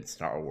Ford in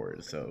Star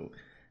Wars, so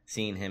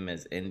seeing him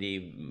as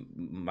Indy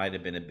might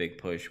have been a big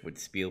push with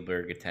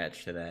Spielberg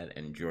attached to that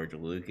and George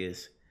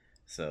Lucas.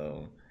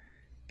 So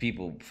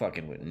people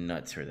fucking went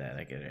nuts for that.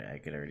 I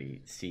could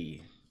already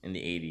see in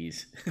the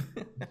 80s.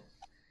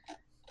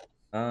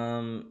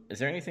 Is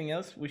there anything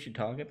else we should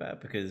talk about?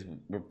 Because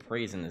we're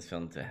praising this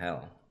film to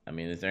hell. I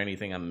mean, is there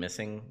anything I'm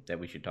missing that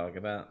we should talk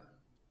about?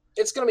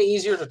 It's going to be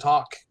easier to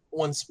talk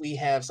once we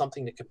have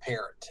something to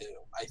compare it to,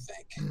 I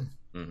think.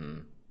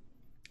 Mm-hmm.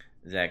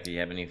 Zach, do you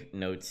have any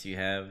notes you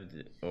have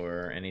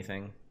or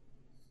anything?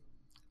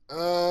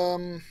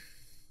 No,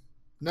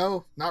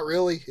 not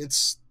really.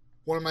 It's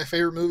one of my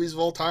favorite movies of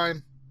all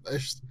time.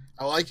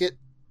 I like it,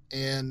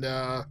 and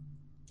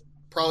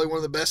probably one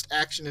of the best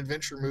action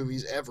adventure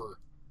movies ever.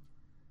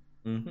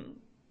 Mm-hmm.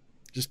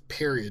 Just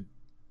period.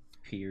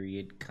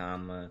 Period,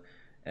 comma,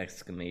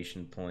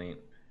 exclamation point,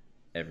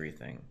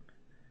 everything.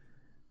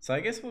 So I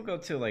guess we'll go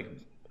to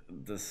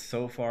the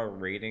so far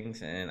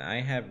ratings, and I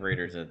have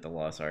Raiders of the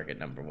Lost Ark at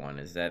number 1.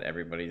 Is that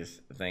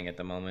everybody's thing at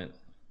the moment?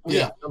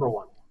 Yeah, number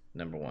 1.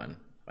 Number 1.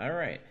 All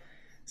right.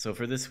 So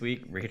for this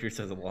week, Raiders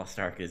of the Lost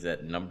Ark is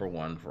at number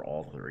 1 for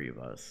all three of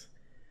us.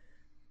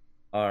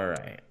 All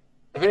right.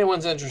 If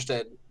anyone's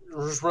interested,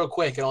 just real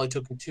quick, it only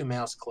took me 2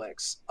 mouse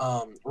clicks.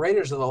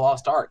 Raiders of the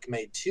Lost Ark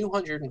made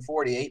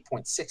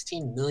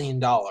 $248.16 million.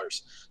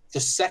 The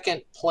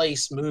second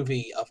place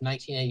movie of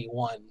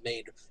 1981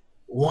 made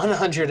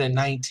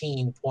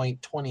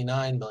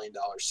 $119.29 million.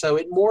 So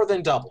it more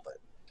than doubled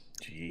it.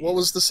 Jeez. What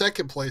was the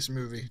second place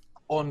movie?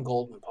 On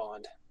Golden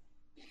Pond.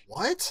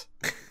 What?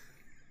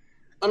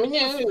 I mean,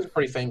 yeah, it was a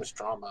pretty famous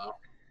drama.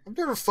 I've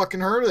never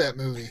fucking heard of that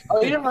movie.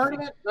 Oh, you never heard of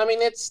it? I mean,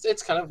 it's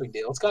kind of a big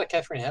deal. It's got a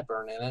Katharine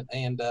Hepburn in it,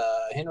 and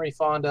Henry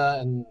Fonda,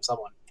 and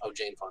someone. Oh,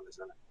 Jane Fonda's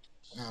in it.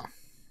 Oh.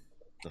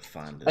 The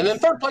Fonda. And then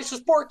third place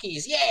was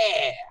Porky's.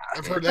 Yeah!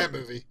 I've heard that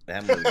movie.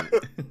 That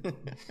movie.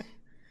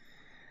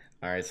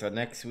 All right, so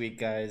next week,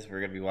 guys,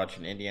 we're gonna be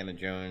watching Indiana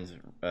Jones.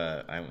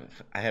 I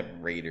have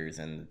Raiders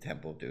and the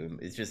Temple of Doom.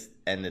 It's just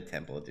and the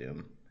Temple of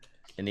Doom.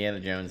 Indiana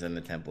Jones and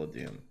the Temple of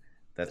Doom.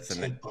 That's the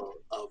Temple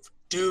of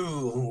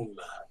Doom.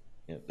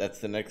 Yeah, that's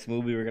the next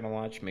movie we're gonna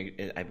watch.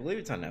 I believe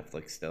it's on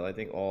Netflix still. I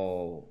think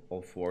all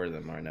 4 of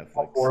them are on Netflix.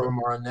 All 4 of them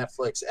are on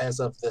Netflix as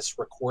of this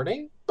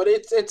recording, but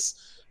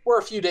we're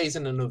a few days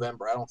into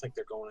November. I don't think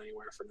they're going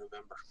anywhere for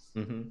November.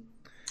 Mm-hmm.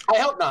 I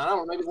hope not. I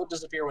don't know. Maybe they'll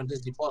disappear when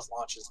Disney Plus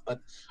launches,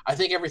 but I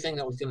think everything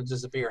that was going to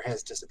disappear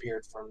has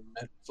disappeared from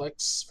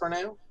Netflix for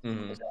now.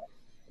 Mm-hmm.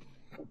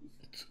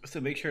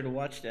 So make sure to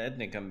watch that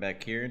and then come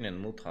back here, and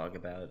then we'll talk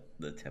about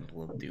the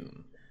Temple of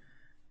Doom.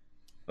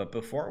 But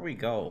before we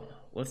go,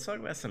 let's talk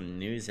about some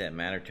news that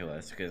matter to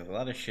us, because a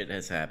lot of shit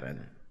has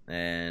happened.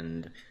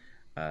 And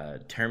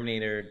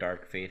Terminator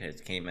Dark Fate has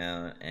came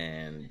out,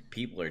 and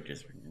people are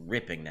just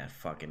ripping that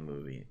fucking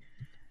movie.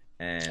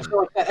 I And feel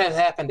like that has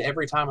happened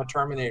every time a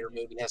Terminator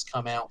movie has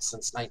come out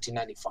since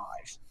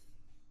 1995.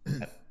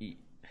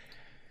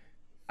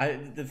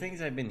 the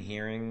things I've been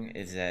hearing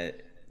is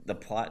that the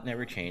plot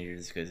never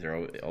changes because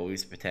they're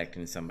always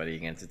protecting somebody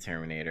against the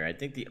Terminator. I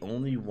think the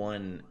only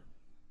one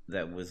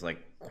that was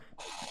like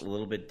a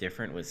little bit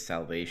different was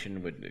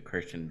Salvation with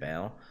Christian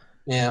Bale.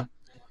 Yeah.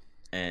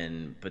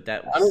 But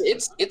that was, I mean,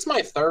 it's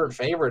my third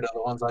favorite of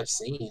the ones I've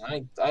seen.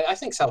 I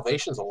think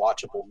Salvation's a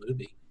watchable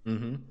movie.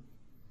 mm-hmm.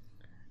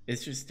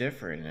 It's just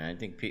different, and I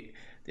think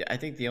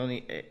the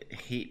only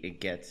hate it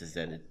gets is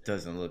that it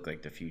doesn't look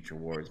like the future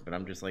wars. But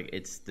I'm just like,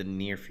 it's the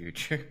near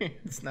future.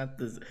 It's not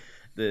the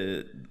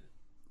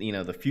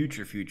the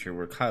future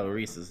where Kyle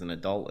Reese is an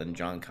adult and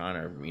John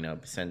Connor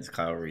sends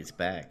Kyle Reese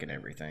back and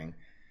everything.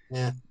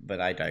 Yeah.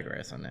 But I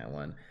digress on that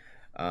one.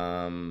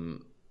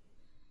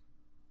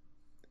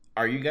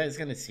 Are you guys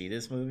gonna see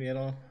this movie at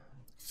all?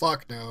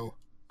 Fuck no.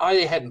 I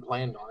hadn't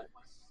planned on it.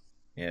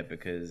 Yeah,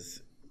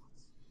 because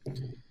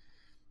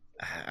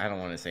I don't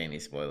want to say any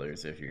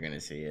spoilers if you're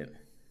gonna see it.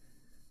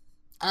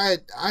 I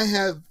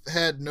have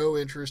had no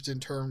interest in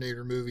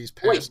Terminator movies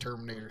past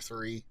Terminator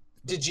 3.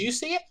 Did you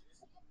see it?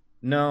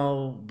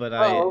 No, but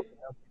I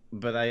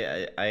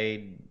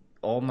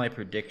all my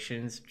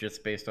predictions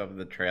just based off of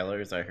the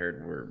trailers I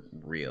heard were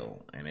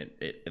real, and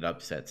it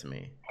upsets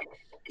me.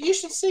 You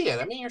should see it.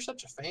 I mean, you're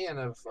such a fan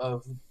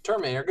of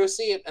Terminator. Go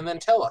see it and then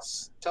tell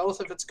us. Tell us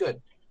if it's good.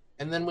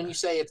 And then when you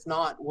say it's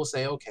not, we'll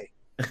say okay.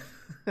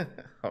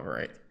 All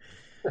right.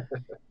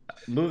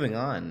 Moving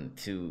on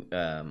to,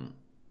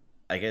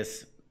 I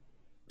guess,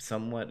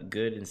 somewhat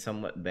good and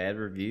somewhat bad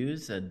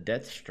reviews.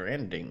 Death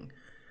Stranding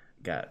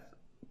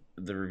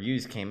the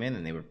reviews came in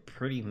and they were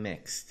pretty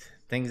mixed.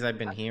 Things I've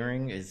been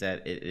hearing is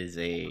that it is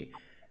a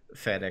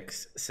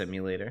FedEx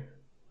simulator.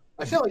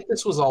 I feel like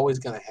this was always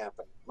going to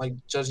happen. Like,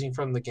 judging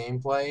from the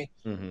gameplay,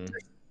 mm-hmm.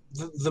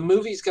 the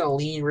movie's going to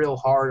lean real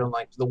hard on,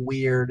 like, the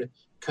weird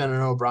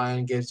Conan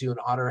O'Brien gives you an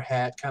otter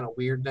hat kind of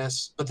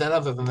weirdness. But then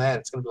other than that,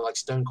 it's going to be, like,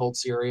 stone cold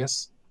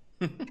serious.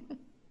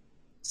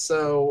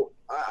 So,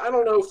 I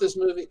don't know if this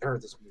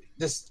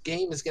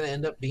game is going to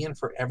end up being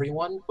for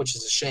everyone, which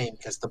is a shame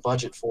because the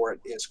budget for it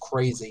is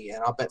crazy.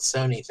 And I'll bet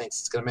Sony thinks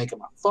it's going to make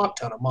them a fuck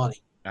ton of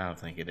money. I don't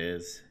think it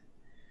is.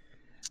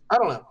 I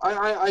don't know.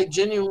 I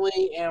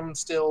genuinely am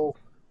still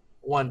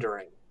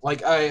wondering.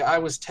 Like, I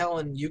was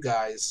telling you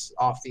guys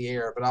off the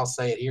air, but I'll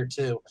say it here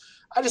too.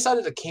 I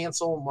decided to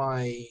cancel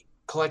my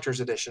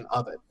collector's edition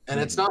of it. And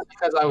it's not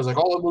because I was like,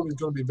 oh, the movie's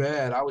going to be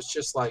bad. I was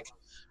just like,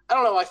 I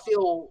don't know. I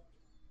feel,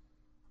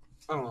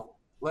 I don't know,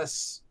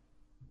 less.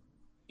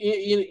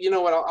 You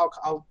know what?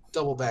 I'll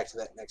double back to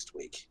that next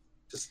week.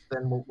 Just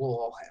then we'll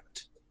all have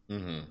it.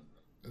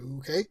 Mm-hmm.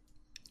 Okay.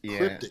 Yeah.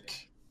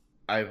 Cryptic.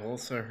 I've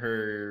also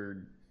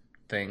heard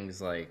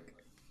things like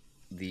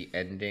the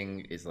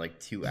ending is like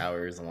 2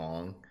 hours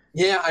long.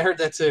 Yeah, I heard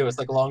that too. It's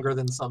like longer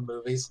than some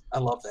movies. I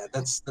love that.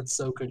 That's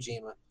so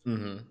Kojima.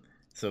 Mm-hmm.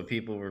 So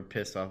people were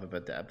pissed off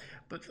about that.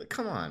 But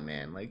come on,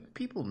 man. Like,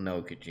 people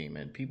know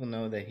Kojima. People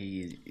know that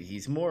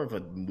he's more of a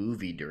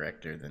movie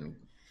director than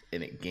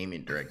a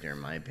gaming director, in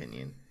my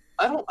opinion.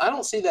 I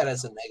don't see that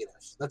as a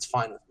negative. That's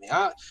fine with me.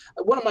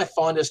 One of my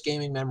fondest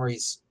gaming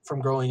memories from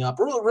growing up,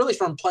 really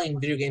from playing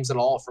video games at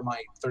all for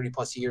my 30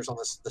 plus years on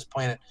this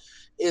planet,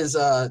 is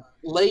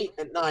late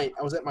at night.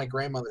 I was at my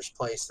grandmother's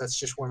place. That's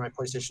just where my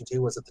PlayStation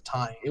 2 was at the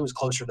time. It was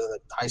closer to the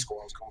high school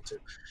I was going to,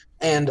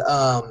 and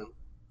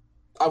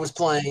I was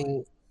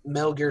playing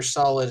Metal Gear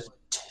Solid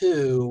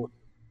 2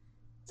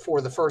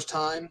 for the first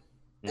time.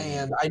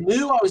 And I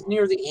knew I was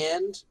near the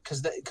end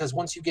because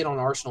once you get on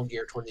Arsenal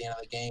gear toward the end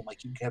of the game,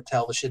 like, you can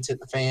tell the shit's hitting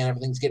the fan,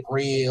 everything's getting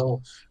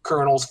real.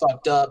 Colonel's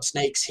fucked up,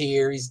 Snake's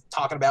here, he's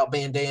talking about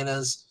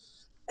bandanas,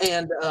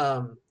 and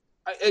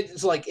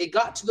it's like it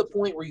got to the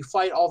point where you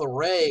fight all the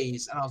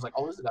Rays, and I was like,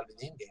 oh, this has got to be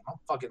the end game.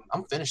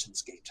 I'm finishing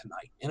this game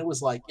tonight, and it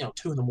was like 2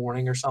 a.m.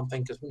 or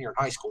something because when you're in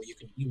high school,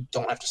 you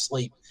don't have to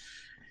sleep.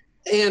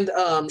 And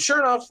sure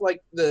enough,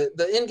 like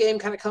the end game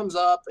kind of comes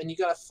up, and you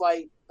got to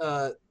fight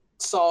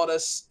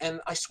Solidus, and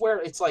I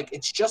swear it's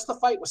just the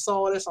fight with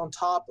Solidus on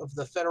top of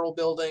the federal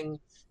building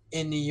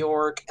in New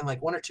York and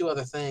like one or two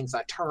other things.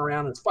 I turn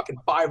around and it's fucking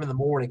 5 a.m.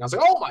 I was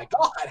like, oh my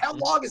god, how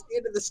long is the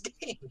end of this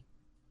game?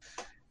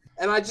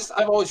 And I've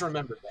always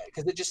remembered that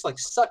because it just like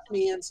sucked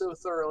me in so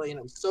thoroughly, and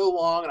it was so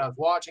long, and I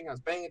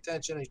was paying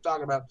attention, and he's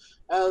talking about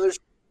there's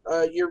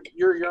your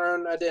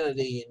own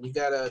identity, and you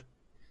gotta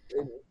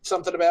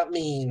something about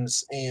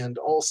memes, and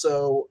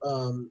also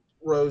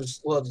Rose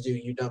loves you,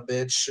 you dumb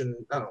bitch, and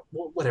I don't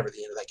know, whatever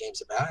the end of that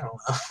game's about. I don't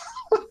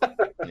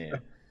know. Yeah,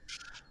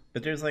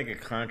 but there's like a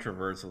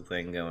controversial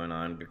thing going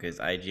on because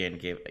IGN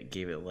gave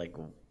it like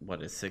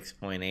what, a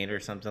 6.8 or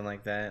something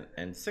like that,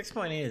 and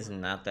 6.8 is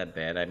not that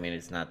bad. I mean,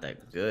 it's not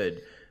that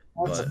good.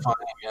 That's a fine,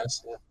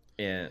 yes.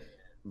 Yeah,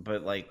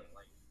 but like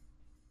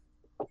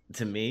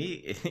to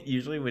me,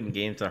 usually when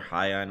games are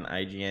high on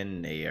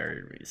IGN, they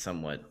are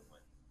somewhat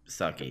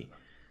sucky.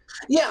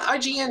 Yeah,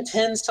 IGN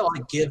tends to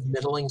like give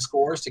middling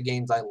scores to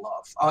games I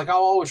love. Like I'll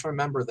always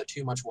remember the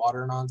too much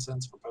water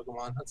nonsense for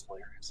Pokemon. That's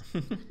hilarious.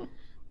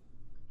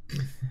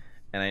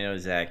 And I know,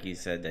 Zach, you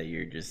said that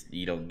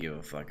you don't give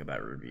a fuck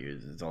about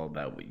reviews. It's all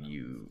about what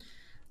you.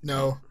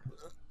 No.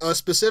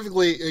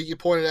 Specifically, you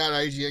pointed out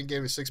IGN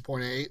gave it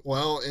 6.8.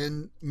 Well,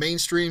 in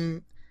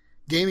mainstream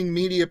gaming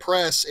media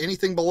press,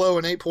 anything below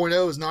an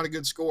 8.0 is not a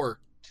good score.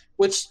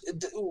 Which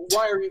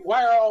why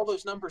are all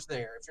those numbers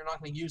there if you're not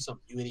going to use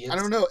them, you idiots? I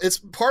don't know. It's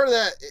part of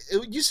that.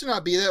 It used to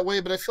not be that way,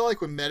 but I feel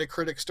like when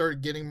Metacritic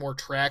started getting more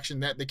traction,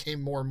 that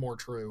became more and more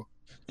true.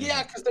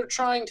 Yeah, because they're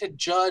trying to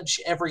judge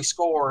every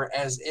score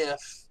as if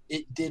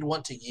it did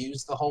want to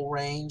use the whole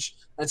range,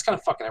 and it's kind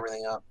of fucking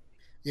everything up.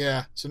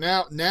 Yeah, so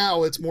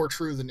now it's more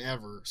true than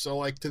ever. So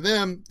like to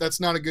them, that's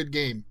not a good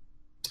game.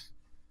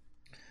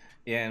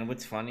 Yeah, and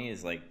what's funny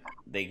is like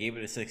they gave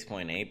it a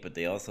 6.8, but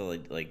they also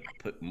like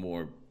put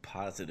more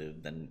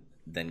positive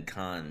than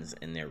cons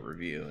in their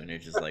review, and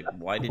it's just like,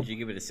 why did you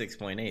give it a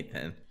 6.8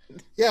 then?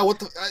 Yeah,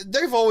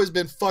 they've always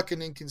been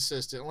fucking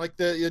inconsistent. Like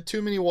the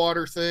too many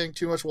water thing,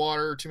 too much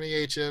water, too many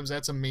HMs.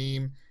 That's a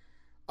meme.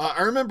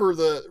 I remember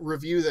the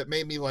review that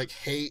made me like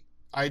hate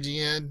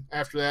IGN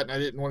after that, and I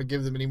didn't want to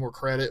give them any more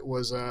credit.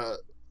 Was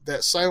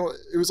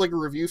it was like a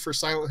review for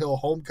Silent Hill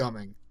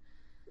Homecoming.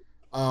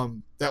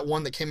 That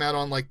one that came out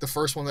on like the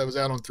first one that was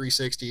out on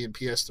 360 and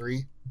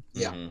PS3.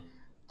 Yeah.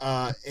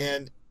 Mm-hmm.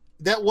 And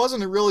that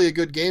wasn't really a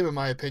good game in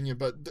my opinion,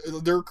 but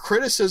their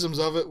criticisms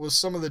of it was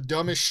some of the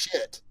dumbest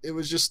shit. It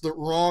was just the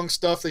wrong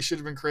stuff they should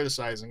have been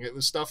criticizing. It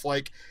was stuff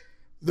like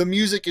the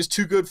music is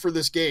too good for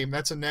this game.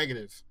 That's a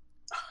negative.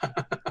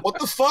 What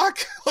the fuck?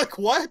 Like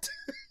what?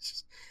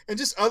 And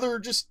just other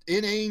just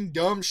inane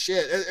dumb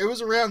shit. It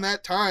was around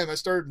that time I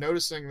started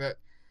noticing that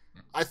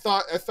I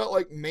felt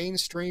like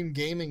mainstream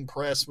gaming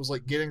press was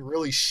like getting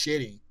really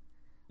shitty.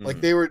 Like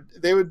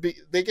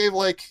they gave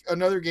like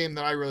another game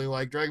that I really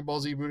like, Dragon Ball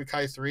Z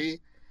Budokai 3,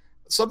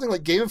 something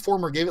like Game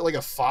Informer gave it like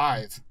a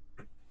 5.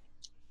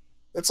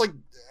 That's like,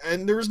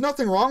 and there was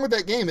nothing wrong with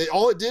that game.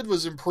 All it did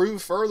was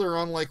improve further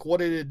on like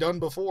what it had done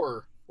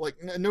before. Like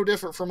no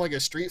different from like a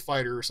Street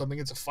Fighter or something.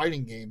 It's a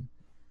fighting game.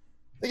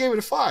 They gave it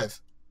a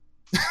 5.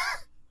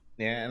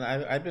 Yeah, and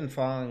I've been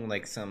following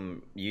like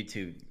some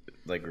YouTube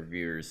like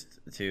reviewers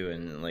too,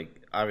 and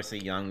like obviously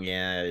Young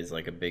is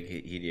like a big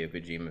Hideo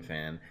Kojima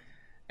fan,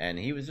 and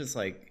he was just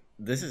like,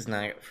 "This is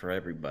not for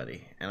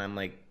everybody," and I'm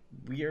like,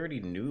 "We already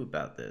knew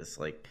about this."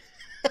 Like,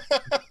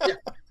 yeah,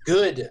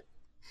 good.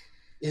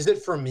 Is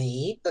it for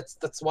me?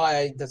 That's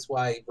why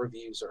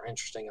reviews are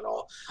interesting at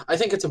all. I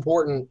think it's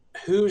important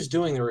who's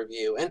doing the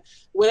review, and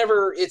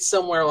whenever it's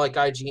somewhere like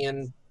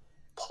IGN,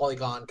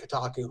 Polygon,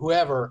 Kotaku,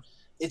 whoever,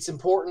 it's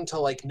important to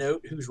like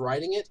note who's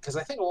writing it, because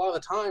I think a lot of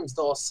the times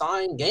they'll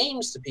assign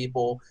games to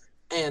people,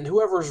 and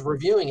whoever's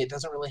reviewing it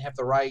doesn't really have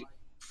the right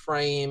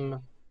frame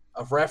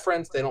of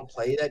reference. They don't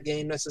play that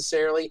game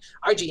necessarily.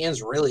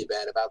 IGN's really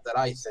bad about that,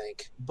 I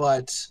think,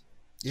 but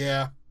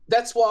yeah,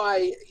 that's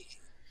why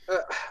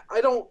I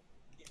don't.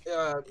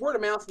 Word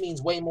of mouth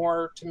means way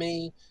more to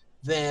me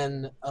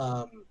than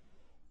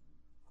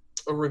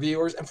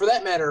reviewers, and for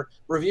that matter,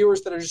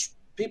 reviewers that are just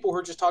people who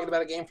are just talking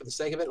about a game for the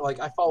sake of it.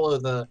 Like I follow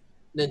the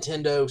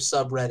Nintendo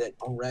subreddit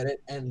on Reddit,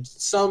 and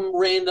some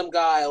random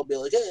guy will be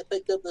like, "Hey, I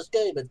picked up this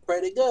game; it's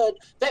pretty good."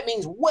 That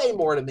means way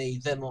more to me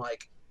than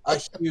like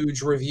a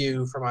huge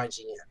review from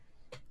IGN.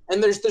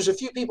 And there's a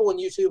few people on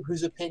YouTube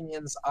whose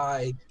opinions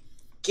I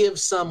give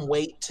some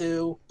weight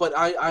to, but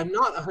I'm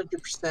not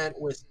 100%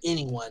 with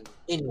anyone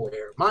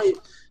anywhere.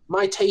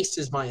 My taste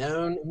is my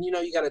own, and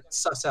you got to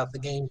suss out the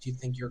games you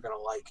think you're gonna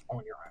like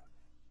on your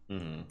own.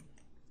 Mm-hmm.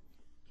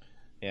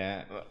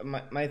 Yeah,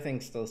 my thing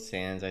still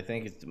stands. I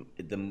think it's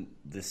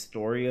the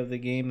story of the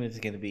game is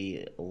going to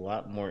be a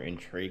lot more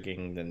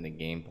intriguing than the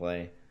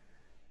gameplay.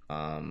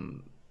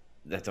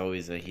 That's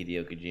always a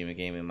Hideo Kojima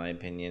game, in my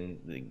opinion.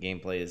 The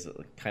gameplay is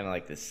kind of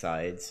like the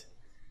sides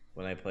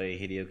when I play a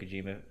Hideo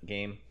Kojima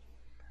game.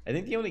 I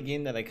think the only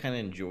game that I kind of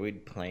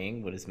enjoyed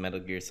playing was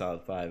Metal Gear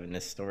Solid 5, and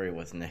this story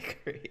wasn't that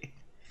great.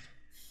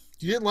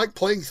 You didn't like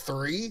playing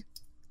 3?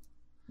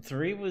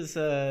 3 was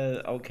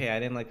okay. I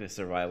didn't like the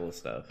survival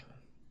stuff.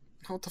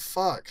 What the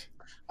fuck?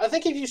 I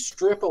think if you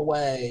strip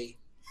away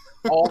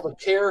all the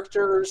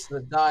characters,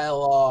 the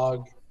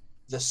dialogue,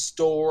 the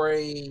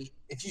story,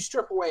 if you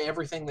strip away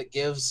everything that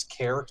gives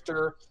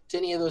character to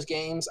any of those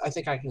games, I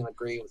think I can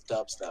agree with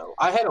Dubs, though.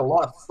 I had a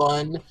lot of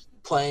fun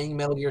playing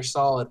Metal Gear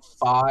Solid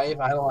 5.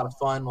 I had a lot of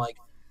fun, like,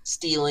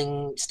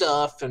 stealing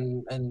stuff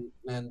and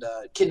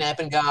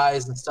kidnapping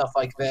guys and stuff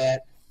like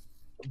that.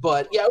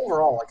 But, yeah,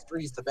 overall, like,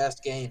 3 is the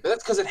best game. But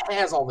that's because it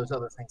has all those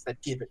other things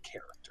that give it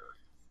character.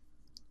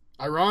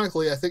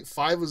 Ironically, I think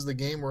 5 was the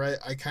game where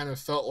I kind of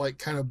felt like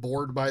kind of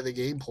bored by the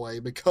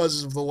gameplay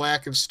because of the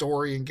lack of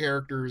story and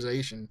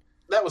characterization.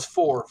 That was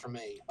 4 for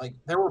me. Like,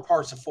 there were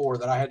parts of 4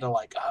 that I had to,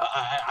 like,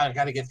 I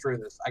got to get through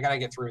this. I got to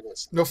get through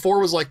this. No, 4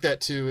 was like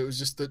that, too. It was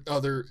just the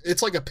other...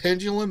 It's like a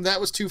pendulum. That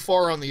was too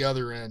far on the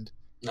other end.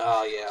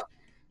 Oh, yeah.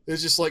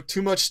 It's just, like,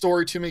 too much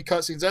story, too many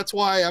cutscenes. That's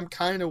why I'm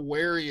kind of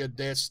wary of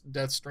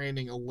Death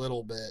Stranding a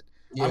little bit.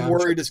 Yeah, I'm sure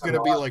worried he's it's going to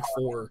got a be lot like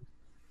more. 4.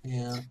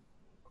 Yeah.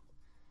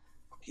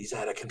 He's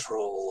out of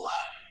control.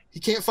 He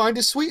can't find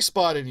his sweet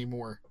spot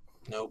anymore.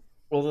 Nope.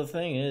 Well, the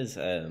thing is,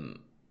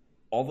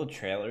 all the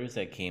trailers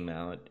that came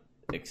out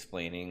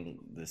explaining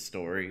the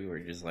story were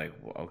just like,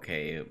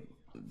 okay,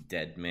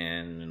 Dead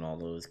Man and all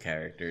those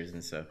characters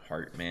and stuff,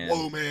 Heartman.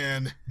 Whoa,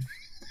 man.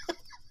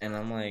 And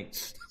I'm like,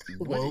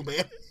 Whoa,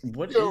 man.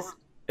 what is?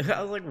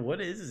 I was like,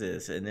 what is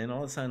this? And then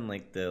all of a sudden,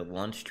 like the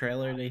lunch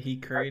trailer that he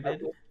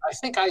created. I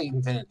think I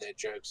invented that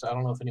joke, so I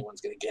don't know if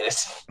anyone's gonna get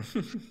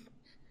it.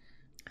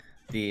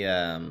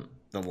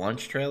 The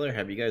lunch trailer.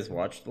 Have you guys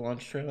watched the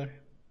lunch trailer?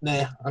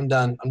 Nah, I'm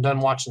done. I'm done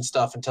watching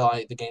stuff until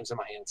the game's in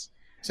my hands.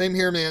 Same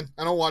here, man.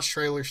 I don't watch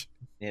trailers.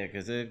 Yeah,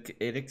 because it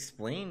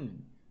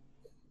explained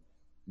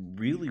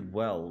really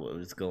well what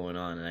was going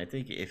on, and I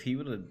think if he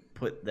would have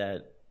put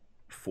that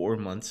 4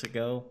 months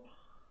ago,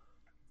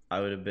 I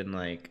would have been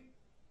like,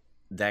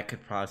 that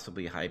could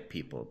possibly hype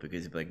people,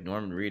 because like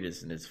Norman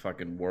Reedus in his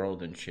fucking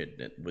world and shit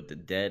with the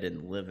dead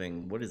and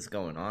living. What is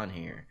going on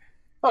here?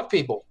 Fuck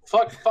people.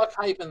 Fuck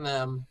hyping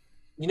them.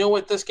 You know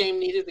what this game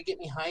needed to get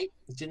me hyped?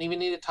 It didn't even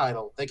need a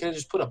title. They could have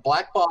just put a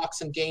black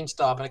box in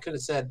GameStop, and I could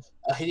have said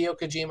a Hideo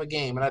Kojima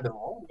game, and I'd been,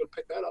 oh, I'm gonna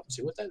pick that up and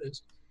see what that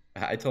is.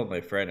 I told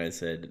my friend, I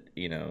said,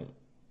 Hideo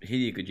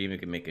Kojima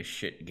could make a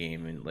shit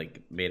game and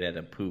like made out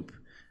of poop,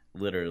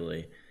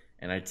 literally,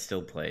 and I'd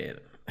still play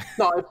it.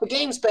 No, if the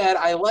game's bad,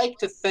 I like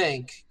to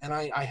think, and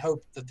I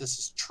hope that this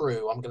is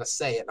true. I'm going to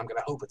say it, and I'm going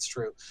to hope it's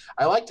true.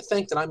 I like to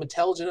think that I'm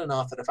intelligent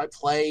enough that if I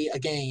play a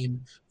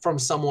game from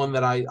someone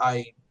that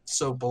I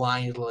so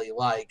blindly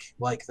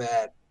like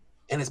that,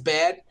 and it's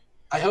bad,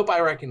 I hope I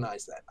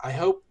recognize that. I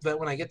hope that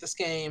when I get this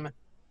game,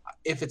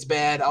 if it's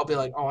bad, I'll be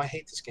like, oh, I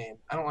hate this game.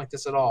 I don't like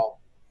this at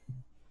all.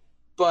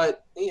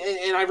 But,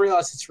 and I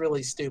realize it's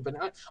really stupid.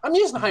 I'm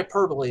using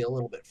hyperbole a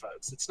little bit,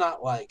 folks. It's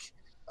not like,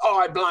 oh,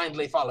 I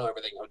blindly follow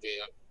everything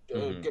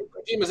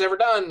Kojima's ever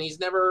done. He's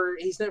never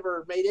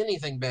made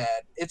anything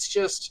bad. It's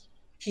just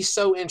he's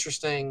so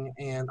interesting,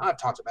 and I've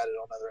talked about it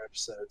on other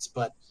episodes,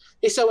 but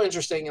he's so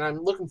interesting, and I'm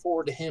looking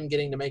forward to him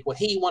getting to make what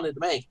he wanted to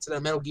make instead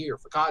of Metal Gear,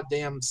 for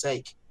goddamn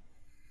sake.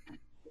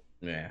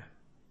 Yeah.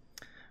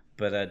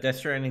 But Death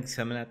Stranding's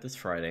coming out this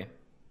Friday,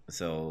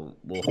 so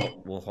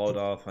we'll hold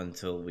off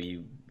until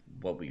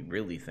what we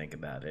really think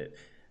about it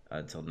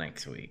until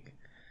next week.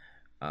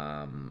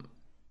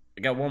 I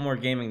got one more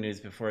gaming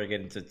news before I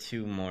get into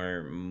 2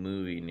 more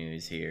movie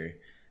news here.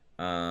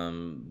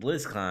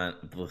 BlizzCon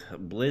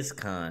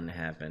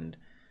happened,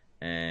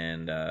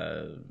 and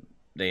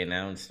they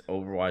announced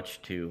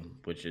Overwatch 2,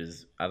 which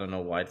is, I don't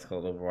know why it's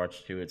called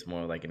Overwatch 2. It's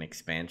more like an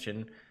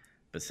expansion,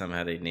 but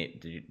somehow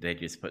they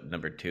just put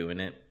number 2 in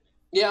it.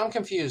 Yeah, I'm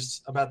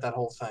confused about that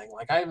whole thing.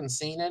 Like, I haven't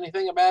seen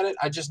anything about it.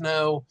 I just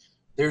know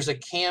there's a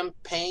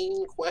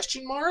campaign ?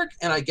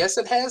 And I guess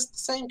it has the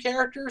same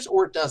characters,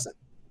 or it doesn't.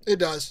 It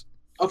does.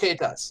 Okay, it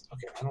does.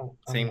 Okay, I don't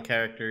Same know.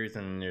 characters,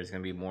 and there's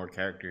going to be more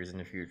characters in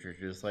the future,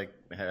 just like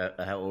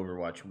how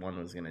Overwatch 1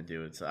 was going to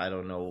do it. So I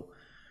don't know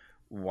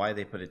why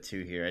they put a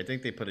 2 here. I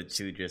think they put a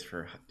 2 just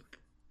for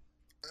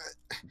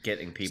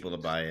getting people to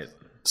buy it.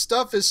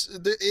 Stuff is,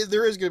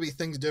 there is going to be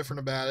things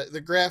different about it.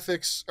 The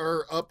graphics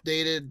are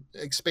updated.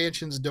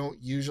 Expansions don't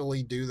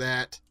usually do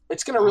that.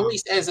 It's going to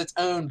release as its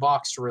own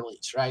box to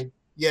release, right?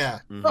 Yeah.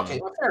 Mhm. Okay,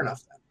 well, fair enough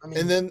then. I mean,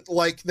 And then,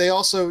 like, they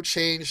also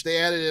changed, they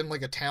added in,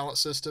 like, a talent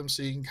system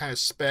so you can kind of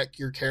spec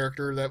your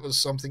character. That was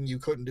something you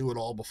couldn't do at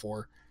all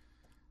before.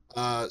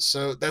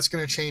 So that's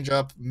going to change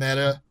up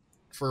meta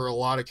for a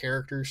lot of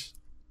characters.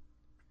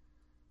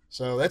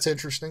 So that's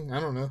interesting.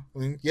 I don't know. I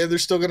mean, yeah, they're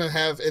still going to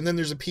have, and then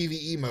there's a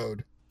PvE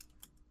mode.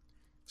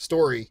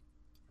 Story.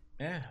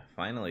 Yeah,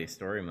 finally,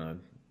 story mode.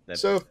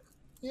 So,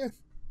 yeah.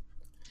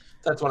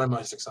 that's what I'm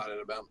most excited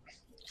about.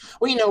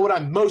 Well, you know what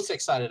I'm most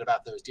excited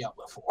about, though, is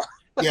Diablo 4.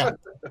 Yeah.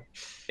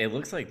 It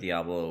looks like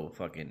Diablo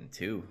fucking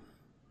 2.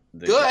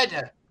 Good.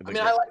 I mean,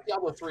 I like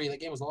Diablo 3. That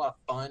game was a lot of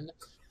fun.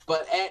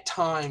 But at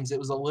times, it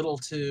was a little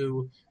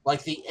too,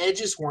 like, the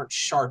edges weren't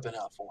sharp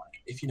enough on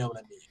it, if you know what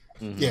I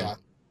mean. Mhm. Yeah.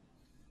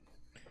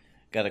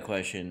 Got a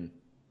question.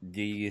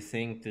 Do you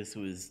think this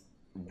was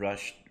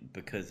rushed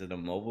because of the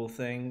mobile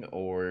thing,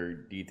 or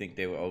do you think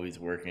they were always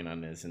working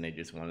on this and they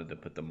just wanted to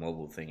put the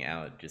mobile thing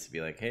out just to be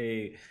like,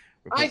 hey,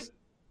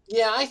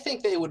 I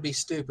think they would be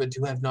stupid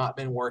to have not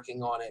been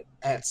working on it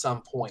at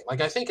some point. Like,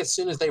 I think as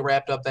soon as they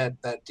wrapped up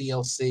that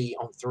DLC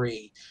on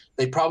 3,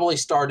 they probably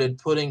started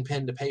putting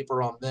pen to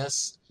paper on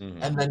this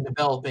and then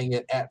developing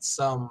it at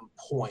some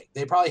point.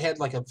 They probably had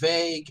like a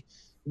vague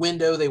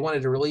window they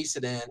wanted to release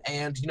it in.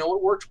 And you know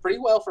what worked pretty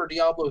well for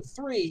Diablo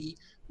 3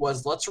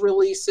 was, let's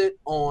release it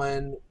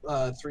on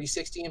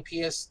 360 and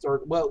PS,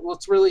 or well,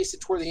 let's release it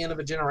toward the end of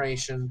a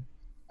generation,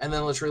 and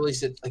then let's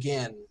release it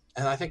again.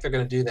 And I think they're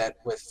going to do that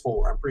with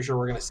 4. I'm pretty sure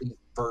we're going to see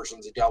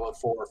versions of Diablo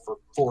 4 for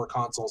 4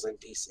 consoles and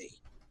PC.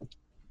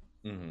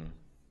 I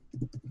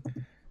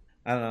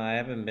don't know. I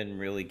haven't been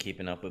really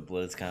keeping up with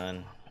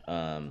BlizzCon.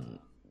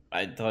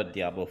 I thought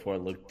Diablo 4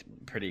 looked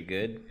pretty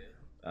good.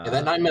 Yeah,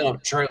 that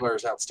 9-minute trailer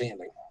is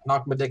outstanding.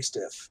 Knock my dick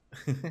stiff.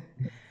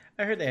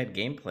 I heard they had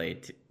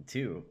gameplay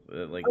too.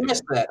 Like I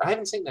missed that. I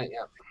haven't seen that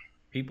yet.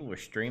 people were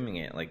streaming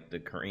it, like the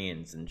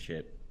Koreans and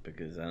shit,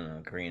 because I don't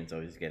know, Koreans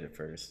always get it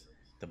first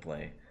to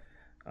play.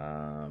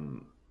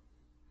 Um,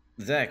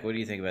 Zach, what do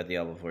you think about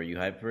Diablo 4? You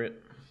hyped for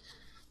it?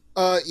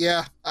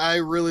 Yeah, I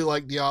really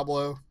like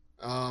Diablo.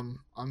 I'm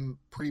a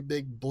pretty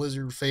big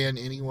Blizzard fan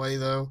anyway,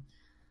 though,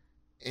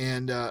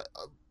 and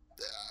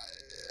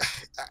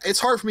it's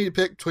hard for me to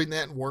pick between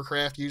that and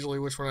Warcraft. Usually,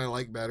 which one I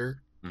like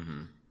better.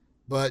 Mm-hmm.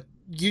 But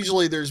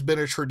usually, there's been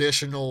a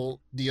traditional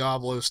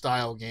Diablo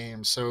style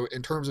game. So,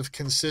 in terms of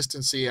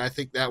consistency, I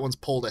think that one's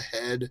pulled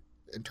ahead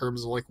in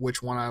terms of like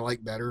which one I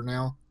like better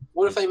now.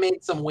 What if they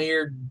made some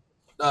weird,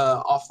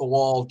 off the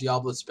wall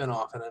Diablo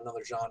spinoff in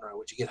another genre?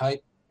 Would you get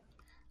hyped?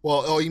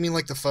 Well, oh, you mean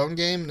like the phone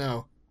game?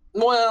 No.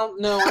 Well,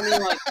 no, I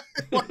mean like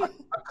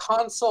a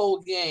console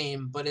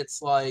game, but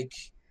it's like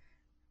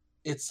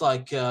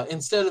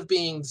instead of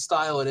being the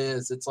style it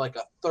is, it's like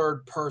a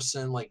third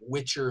person, like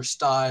Witcher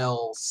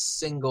style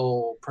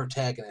single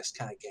protagonist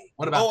kind of game.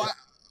 What about Oh, that?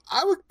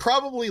 I would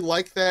probably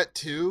like that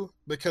too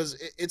because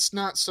it's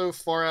not so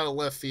far out of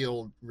left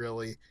field,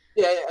 really.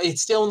 Yeah,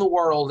 it's still in the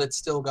world. It's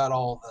still got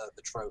all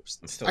the tropes.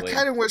 I'm still I waiting.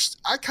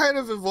 kind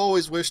of have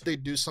always wished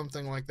they'd do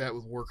something like that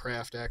with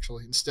Warcraft,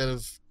 actually, instead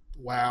of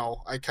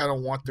WoW. I kind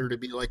of want there to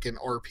be like an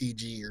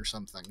RPG or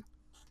something.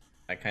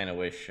 I kind of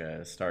wish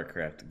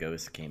StarCraft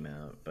Ghost came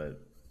out,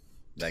 but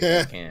that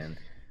guy can.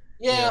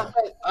 Yeah,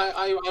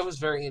 I was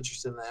very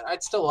interested in that.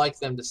 I'd still like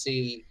them to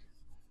see.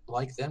 I'd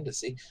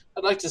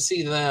like to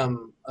see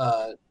them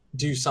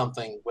do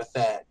something with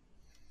that.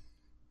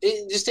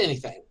 Just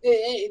anything.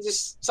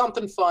 Just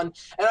something fun.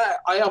 And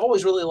I've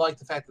always really liked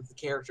the fact that the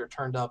character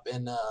turned up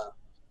in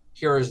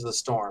Heroes of the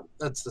Storm.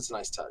 That's a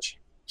nice touch.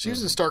 She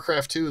was in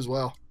StarCraft 2 as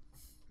well.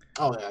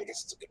 Oh, yeah, I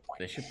guess it's a good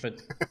They point. should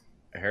put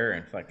her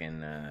in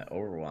fucking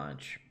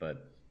Overwatch,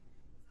 but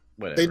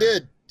whatever. They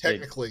did,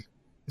 technically.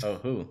 Oh,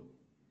 who?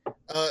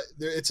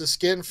 It's a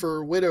skin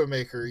for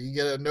Widowmaker. You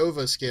get a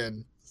Nova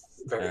skin.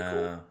 Very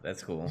cool.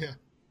 That's cool. Yeah.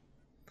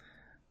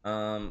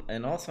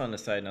 And also on the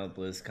side note,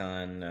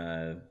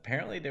 BlizzCon,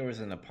 apparently there was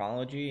an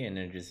apology, and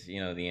then just, the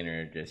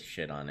internet just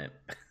shit on it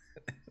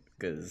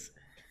because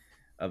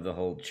of the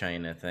whole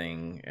China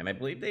thing. And I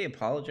believe they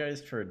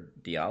apologized for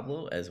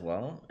Diablo as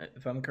well,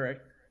 if I'm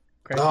correct.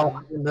 Oh,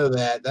 I didn't know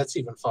that. That's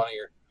even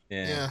funnier.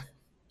 Yeah.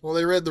 Well,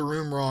 they read the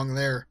room wrong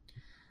there.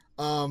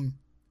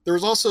 There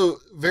was also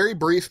very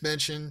brief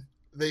mention.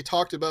 They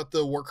talked about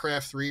the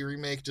Warcraft 3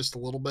 remake just a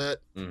little bit.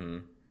 Mm-hmm.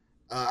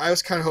 I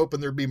was kind of hoping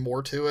there'd be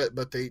more to it,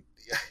 but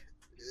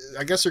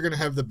I guess they're going to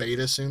have the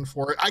beta soon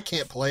for it. I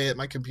can't play it.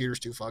 My computer's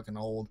too fucking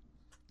old.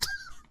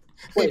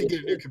 Wait,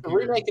 the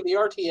remake of the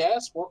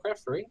RTS,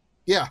 Warcraft 3?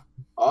 Yeah.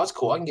 Oh, that's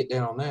cool. I can get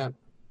down on that.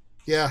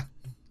 Yeah.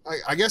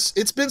 I guess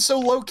it's been so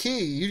low key.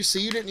 You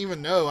didn't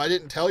even know. I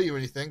didn't tell you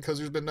anything because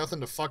there's been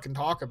nothing to fucking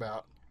talk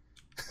about.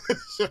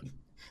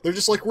 They're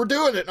just like, we're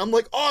doing it. And I'm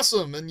like,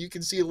 awesome. And you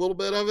can see a little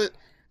bit of it.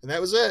 And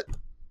that was it.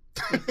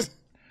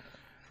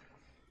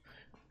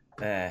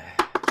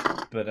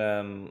 But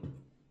That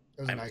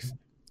was a knife.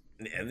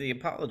 the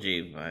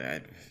apology,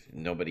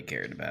 nobody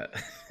cared about.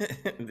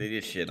 They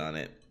just shit on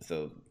it.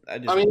 So I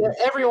mean,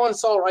 everyone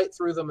saw right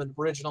through them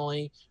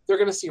originally. They're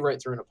going to see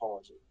right through an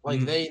apology.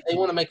 Like, they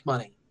want to make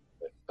money.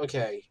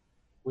 Okay,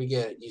 we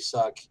get it. You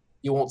suck.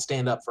 You won't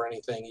stand up for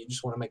anything. You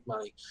just want to make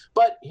money.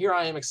 But here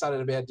I am excited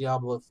about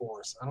Diablo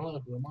 4. So I don't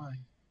know. Who am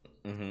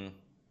I? Mm-hmm.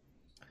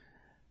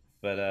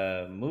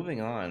 But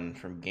moving on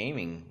from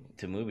gaming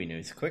to movie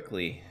news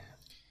quickly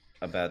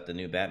about the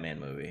new Batman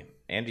movie.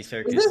 Andy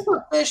Serkis. Is this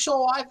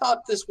official? I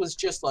thought this was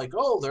just like,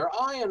 oh, they're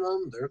eyeing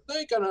them. They're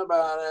thinking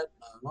about it.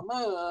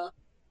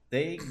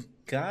 They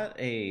got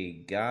a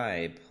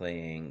guy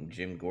playing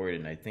Jim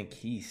Gordon. I think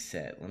he's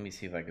set. Let me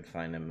see if I could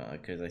find him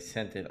because I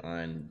sent it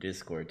on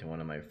Discord to one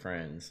of my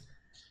friends.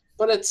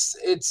 But it's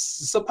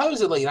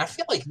supposedly, and I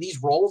feel like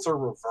these roles are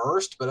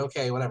reversed, but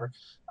okay, whatever.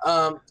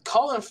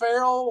 Colin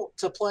Farrell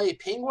to play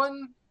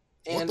Penguin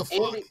and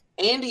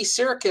Andy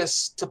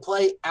Serkis to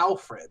play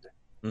Alfred.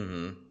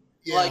 Mm-hmm.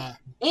 Yeah. Like,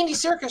 Andy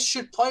Serkis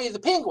should play the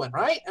Penguin,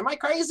 right? Am I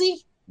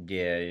crazy?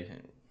 Yeah,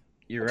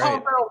 you're Colin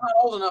right. Farrell's not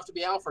old enough to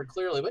be Alfred,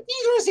 clearly, but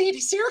neither is Andy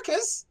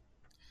Serkis.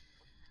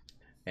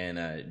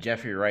 And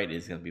Jeffrey Wright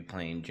is going to be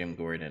playing Jim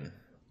Gordon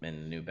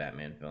in the new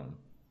Batman film.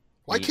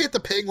 Why can't the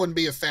Penguin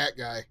be a fat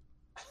guy?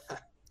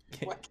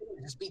 Why can't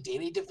it just be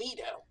Danny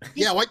DeVito?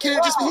 Yeah, why can't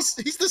it just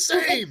be? He's the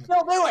same.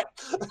 Still do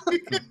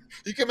it.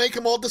 You can make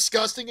him all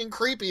disgusting and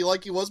creepy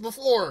like he was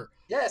before.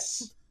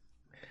 Yes.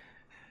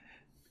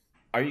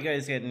 Are you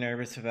guys getting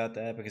nervous about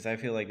that? Because I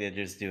feel like they're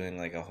just doing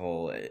like a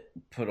whole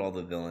put all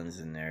the villains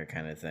in there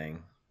kind of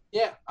thing.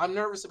 Yeah, I'm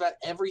nervous about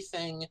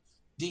everything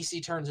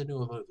DC turns into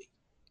a movie.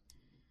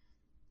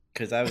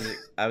 Because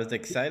I was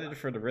excited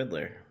for the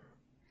Riddler.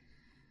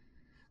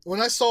 When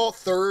I saw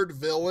third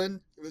villain,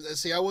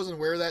 I wasn't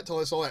aware of that until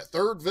I saw that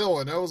third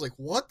villain. I was like,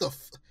 what the?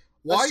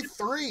 Why That's-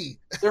 3?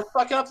 They're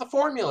fucking up the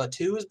formula.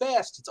 2 is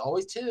best. It's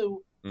always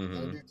 2. Mm-hmm.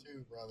 I do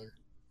too, brother.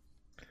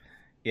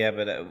 Yeah,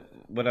 but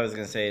what I was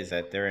gonna say is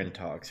that they're in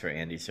talks for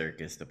Andy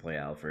Serkis to play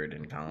Alfred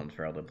and Colin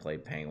Farrell to play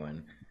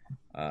Penguin.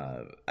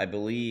 I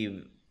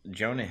believe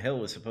Jonah Hill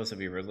was supposed to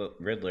be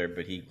Riddler,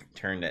 but he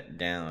turned it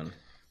down.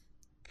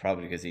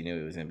 Probably because he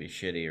knew it was going to be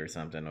shitty or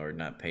something, or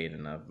not paid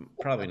enough.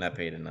 Probably not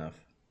paid enough.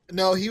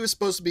 No, he was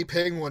supposed to be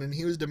Penguin, and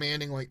he was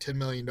demanding like $10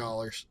 million.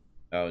 Oh,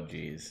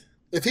 jeez.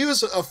 If he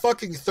was a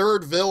fucking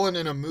third villain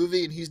in a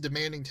movie and he's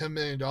demanding $10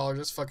 million,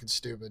 that's fucking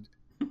stupid.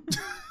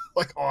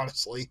 Like,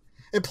 honestly.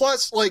 And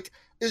plus, like,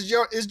 is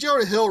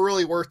Jonah Hill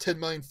really worth $10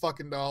 million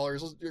fucking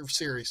dollars?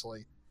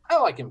 Seriously. I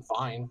like him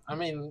fine. I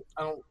mean,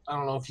 I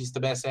don't know if he's the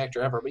best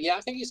actor ever, but yeah,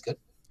 I think he's good.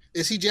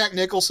 Is he Jack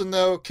Nicholson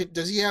though?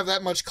 Does he have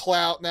that much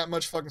clout and that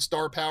much fucking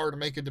star power to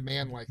make a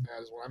demand like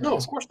that? Is what I'm No,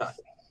 asking. of course not.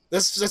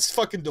 That's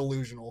fucking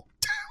delusional.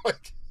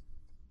 Like,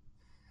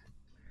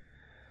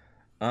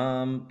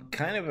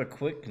 kind of a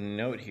quick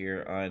note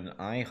here on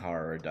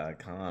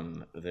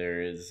iHorror.com.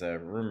 There is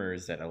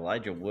rumors that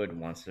Elijah Wood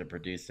wants to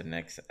produce the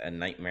next A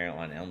Nightmare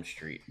on Elm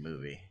Street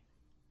movie.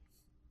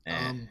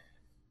 And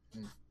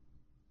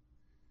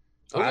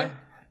Okay.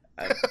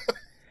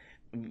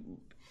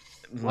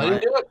 my, him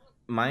do it.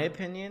 my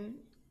opinion,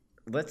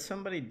 let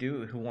somebody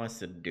do it who wants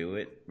to do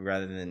it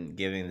rather than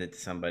giving it to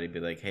somebody be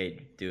like,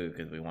 hey, do it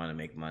because we want to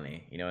make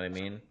money. You know what I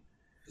mean?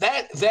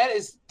 That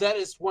is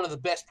one of the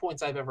best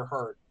points I've ever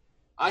heard.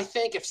 I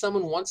think if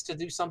someone wants to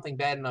do something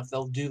bad enough,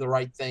 they'll do the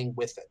right thing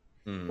with it.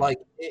 Like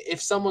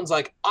if someone's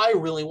like, I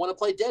really want to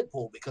play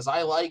Deadpool because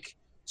I like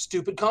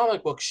stupid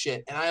comic book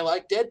shit and I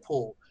like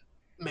Deadpool.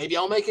 Maybe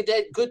I'll make a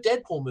good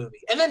Deadpool movie.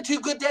 And then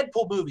 2 good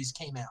Deadpool movies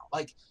came out.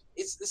 Like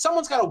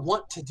someone's got to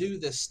want to do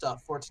this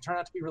stuff for it to turn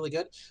out to be really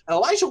good. And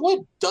Elijah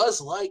Wood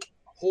does like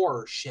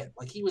horror shit.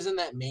 Like he was in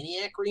that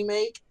Maniac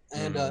remake,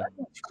 and that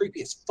was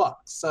creepy as fuck.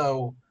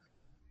 So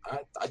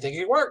I think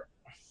it worked.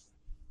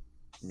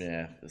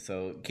 Yeah,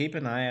 so keep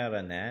an eye out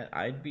on that.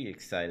 I'd be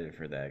excited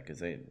for that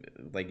because,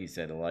 like you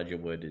said, Elijah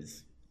Wood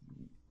is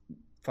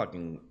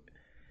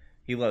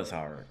he loves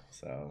horror.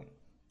 So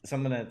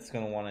someone that's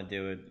going to want to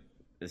do it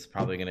is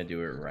probably going to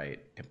do it right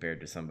compared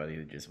to somebody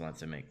who just wants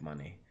to make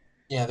money.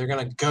 Yeah, they're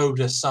going to go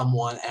to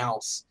someone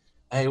else.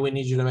 Hey, we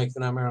need you to make the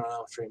Nightmare on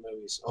Elm Street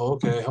movies. Oh,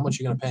 okay. How much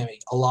are you going to pay me?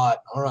 A lot.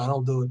 All right,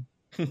 I'll do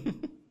it.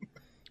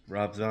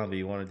 Rob Zombie,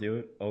 you want to do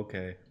it?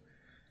 Okay.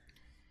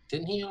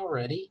 Didn't he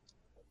already?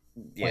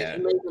 Yeah. Like,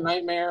 he made the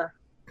Nightmare.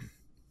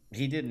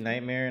 He did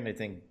Nightmare and I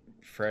think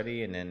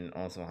Freddy and then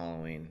also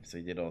Halloween. So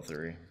he did all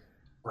 3.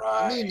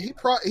 Right. I mean,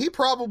 he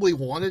probably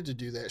wanted to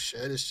do that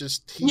shit. It's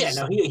just he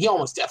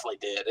almost definitely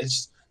did.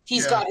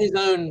 He's got his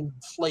own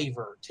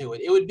flavor to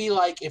it. It would be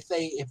like if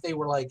they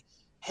were like,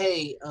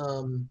 hey,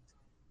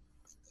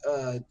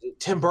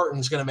 Tim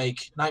Burton's gonna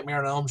make Nightmare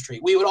on Elm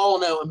Street. We would all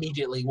know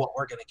immediately what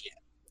we're gonna get.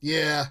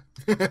 Yeah.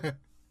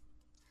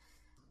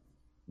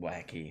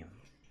 Wacky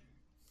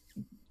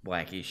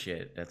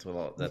shit. That's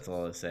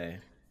all I say.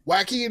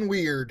 Wacky and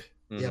weird.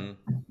 Mm-hmm. Yep.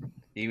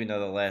 Even though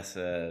the last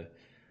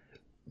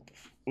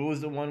what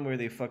was the one where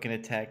they fucking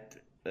attacked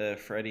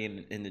Freddy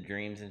in the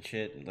dreams and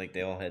shit? Like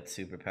they all had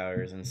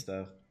superpowers and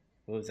stuff.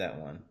 What was that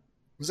one?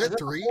 Was that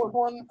 3? The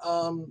one?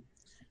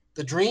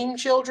 The Dream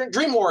Children?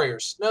 Dream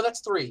Warriors. No,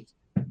 that's 3.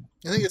 I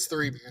think it's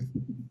 3, man.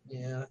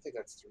 Yeah, I think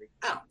that's 3.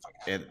 Oh,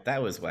 yeah,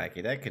 that was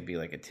wacky. That could be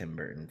like a Tim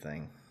Burton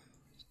thing.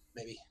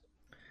 Maybe.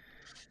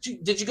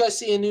 Did you guys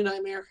see A New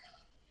Nightmare?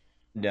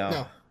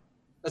 No.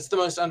 That's the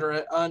most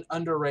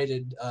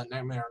underrated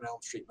Nightmare on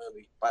Elm Street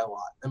movie by a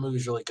lot. That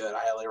movie's really good. I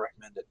highly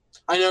recommend it.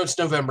 I know it's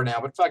November now,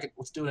 but fuck it.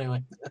 Let's do it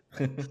anyway.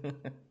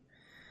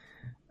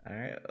 All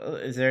right.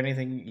 Is there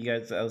anything you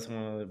guys else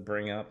want to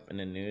bring up in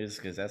the news?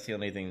 Because that's the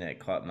only thing that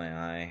caught my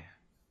eye.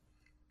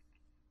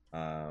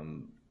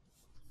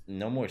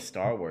 No more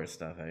Star Wars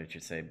stuff, I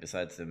should say,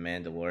 besides The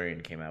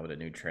Mandalorian came out with a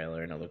new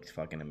trailer and it looks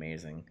fucking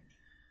amazing.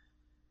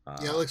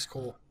 Yeah, it looks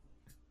cool.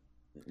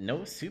 No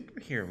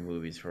superhero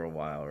movies for a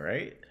while,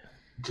 right?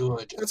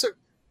 Good.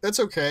 That's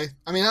okay.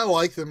 I mean, I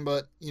like them,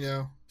 but,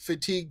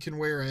 fatigue can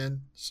wear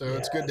in, so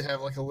it's good to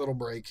have, like, a little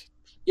break.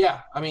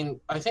 Yeah, I mean,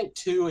 I think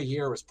 2 a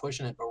year was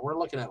pushing it, but we're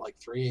looking at, like,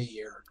 3 a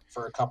year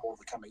for a couple of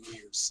the coming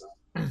years, so...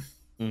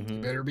 They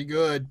better be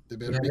good. They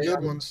better be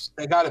good ones.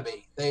 They gotta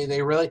be.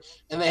 They really...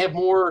 And they have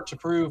more to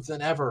prove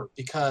than ever,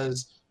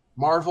 because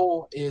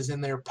Marvel is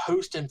in their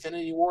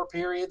post-Infinity War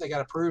period. They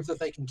gotta prove that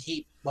they can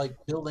keep, like,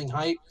 building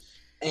hype.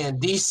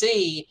 And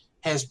DC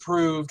has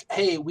proved,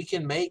 hey, we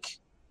can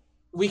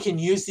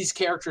use these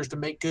characters to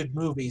make good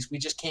movies. We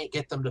just can't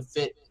get them to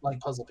fit like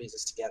puzzle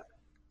pieces together.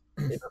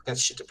 That's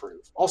shit to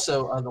prove.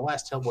 Also, the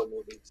last Hellboy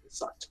movie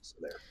sucked. So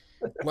there.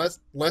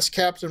 less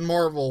Captain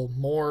Marvel,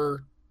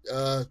 more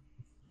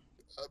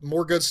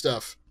good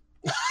stuff.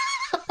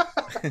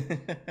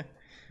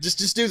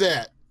 just do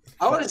that.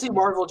 I want to see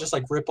Marvel just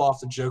like rip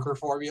off the Joker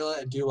formula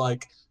and do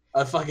like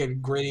a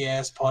fucking gritty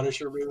ass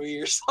Punisher movie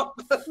or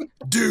something.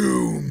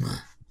 Doom.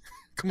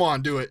 Come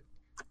on, do it.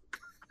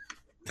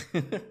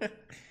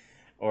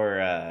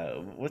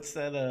 Or what's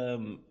that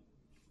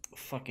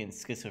fucking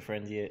schizo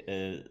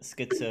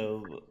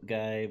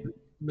guy?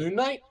 Moon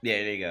Knight? Yeah,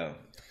 there you go.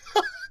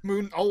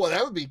 Well,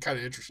 that would be kind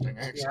of interesting,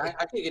 actually. Yeah,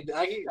 I can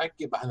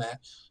get behind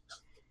that.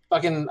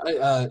 Fucking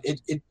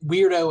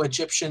weirdo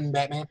Egyptian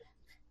Batman.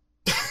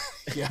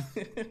 Yeah,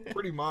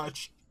 pretty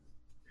much.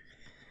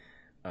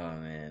 Oh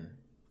man.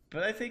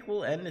 But I think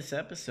we'll end this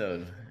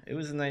episode. It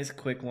was a nice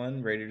quick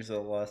one. Raiders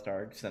of the Lost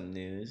Ark, some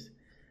news.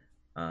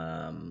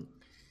 Um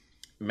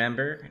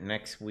Remember,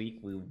 next week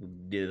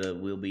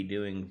we'll be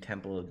doing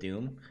Temple of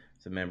Doom.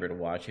 So remember to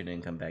watch it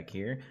and come back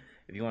here.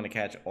 If you want to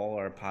catch all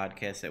our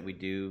podcasts that we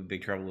do,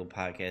 Big Trouble Little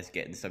Podcast,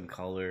 Getting Some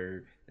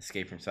Color,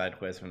 Escape from Side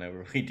Quest,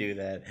 whenever we do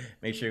that,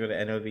 make sure you go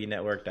to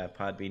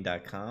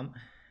novnetwork.podbean.com.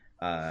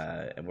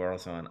 And we're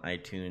also on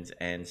iTunes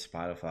and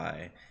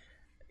Spotify.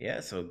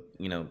 Yeah, so,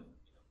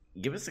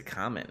 give us a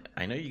comment.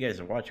 I know you guys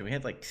are watching. We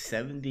had like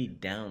 70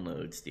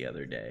 downloads the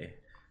other day.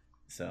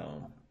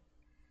 So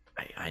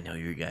I know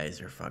you guys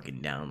are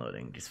fucking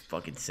downloading. Just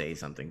fucking say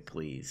something,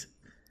 please.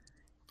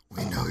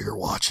 We know you're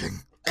watching.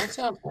 That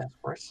sounds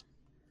desperate.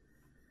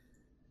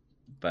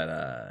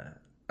 But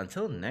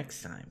until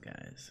next time,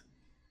 guys.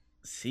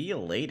 See you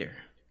later.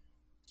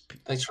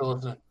 Thanks for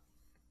listening.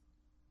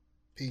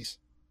 Peace.